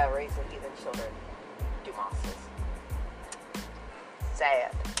 Yeah, raise the heathen children. Dumasses.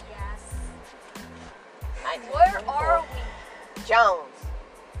 Sad. yes. 1924. Where are we? Jones.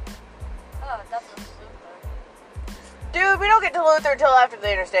 Oh, that's a super. Dude, we don't get to Luther until after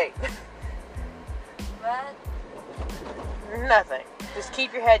the interstate. What? Nothing. Just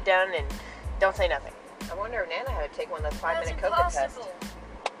keep your head down and don't say nothing. I wonder if Nana had to take one of those That's 5-minute COVID tests. impossible.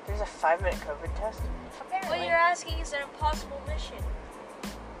 There's a 5-minute COVID test. Apparently. What you're asking is an impossible mission.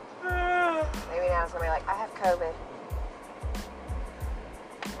 Maybe Nana's gonna be like, I have COVID.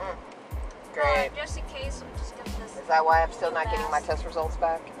 Great. Just in case, I'm just gonna this. Is that why I'm still not getting my test results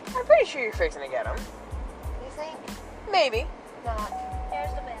back? I'm pretty sure you're fixing to get them. You think? Maybe. Not. Here's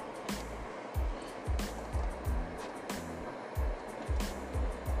the man.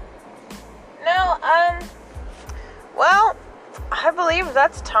 No, well, I believe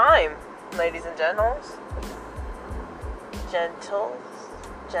that's time, ladies and gentles. Gentle,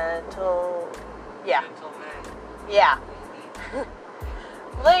 yeah, Until May. yeah.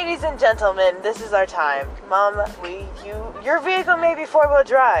 Ladies and gentlemen, this is our time. Mom, your vehicle may be 4-wheel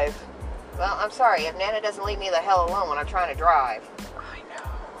drive. Well, I'm sorry. If Nana doesn't leave me the hell alone when I'm trying to drive. I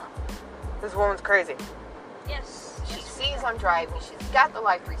know. This woman's crazy. Yes. She sees I'm driving. She's got the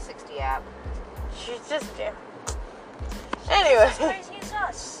Life 360 app. She's just... Anyway. As crazy as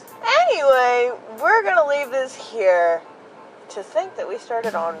us. Anyway, we're gonna leave this here to think that we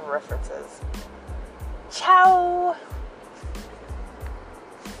started on references. Ciao!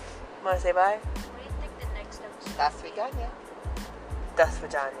 Wanna say bye? What do you think the next episode? Das Viganya. Das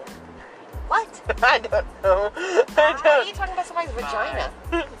Vagina. What? I don't know. Why are you talking about somebody's vagina?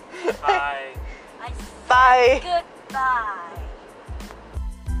 Bye. I Bye. said goodbye.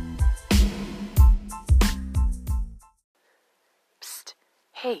 Psst.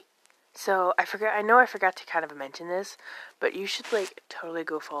 Hey. So, I know I forgot to kind of mention this, but you should, totally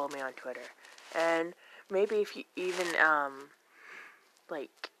go follow me on Twitter. And maybe if you even,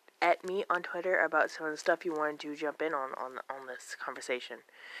 at me on Twitter about some of the stuff you wanted to jump in on this conversation.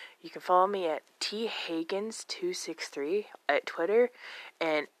 You can follow me at thagans263 at Twitter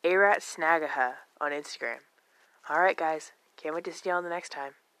and aratsnagaha on Instagram. Alright guys, can't wait to see you all the next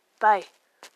time. Bye.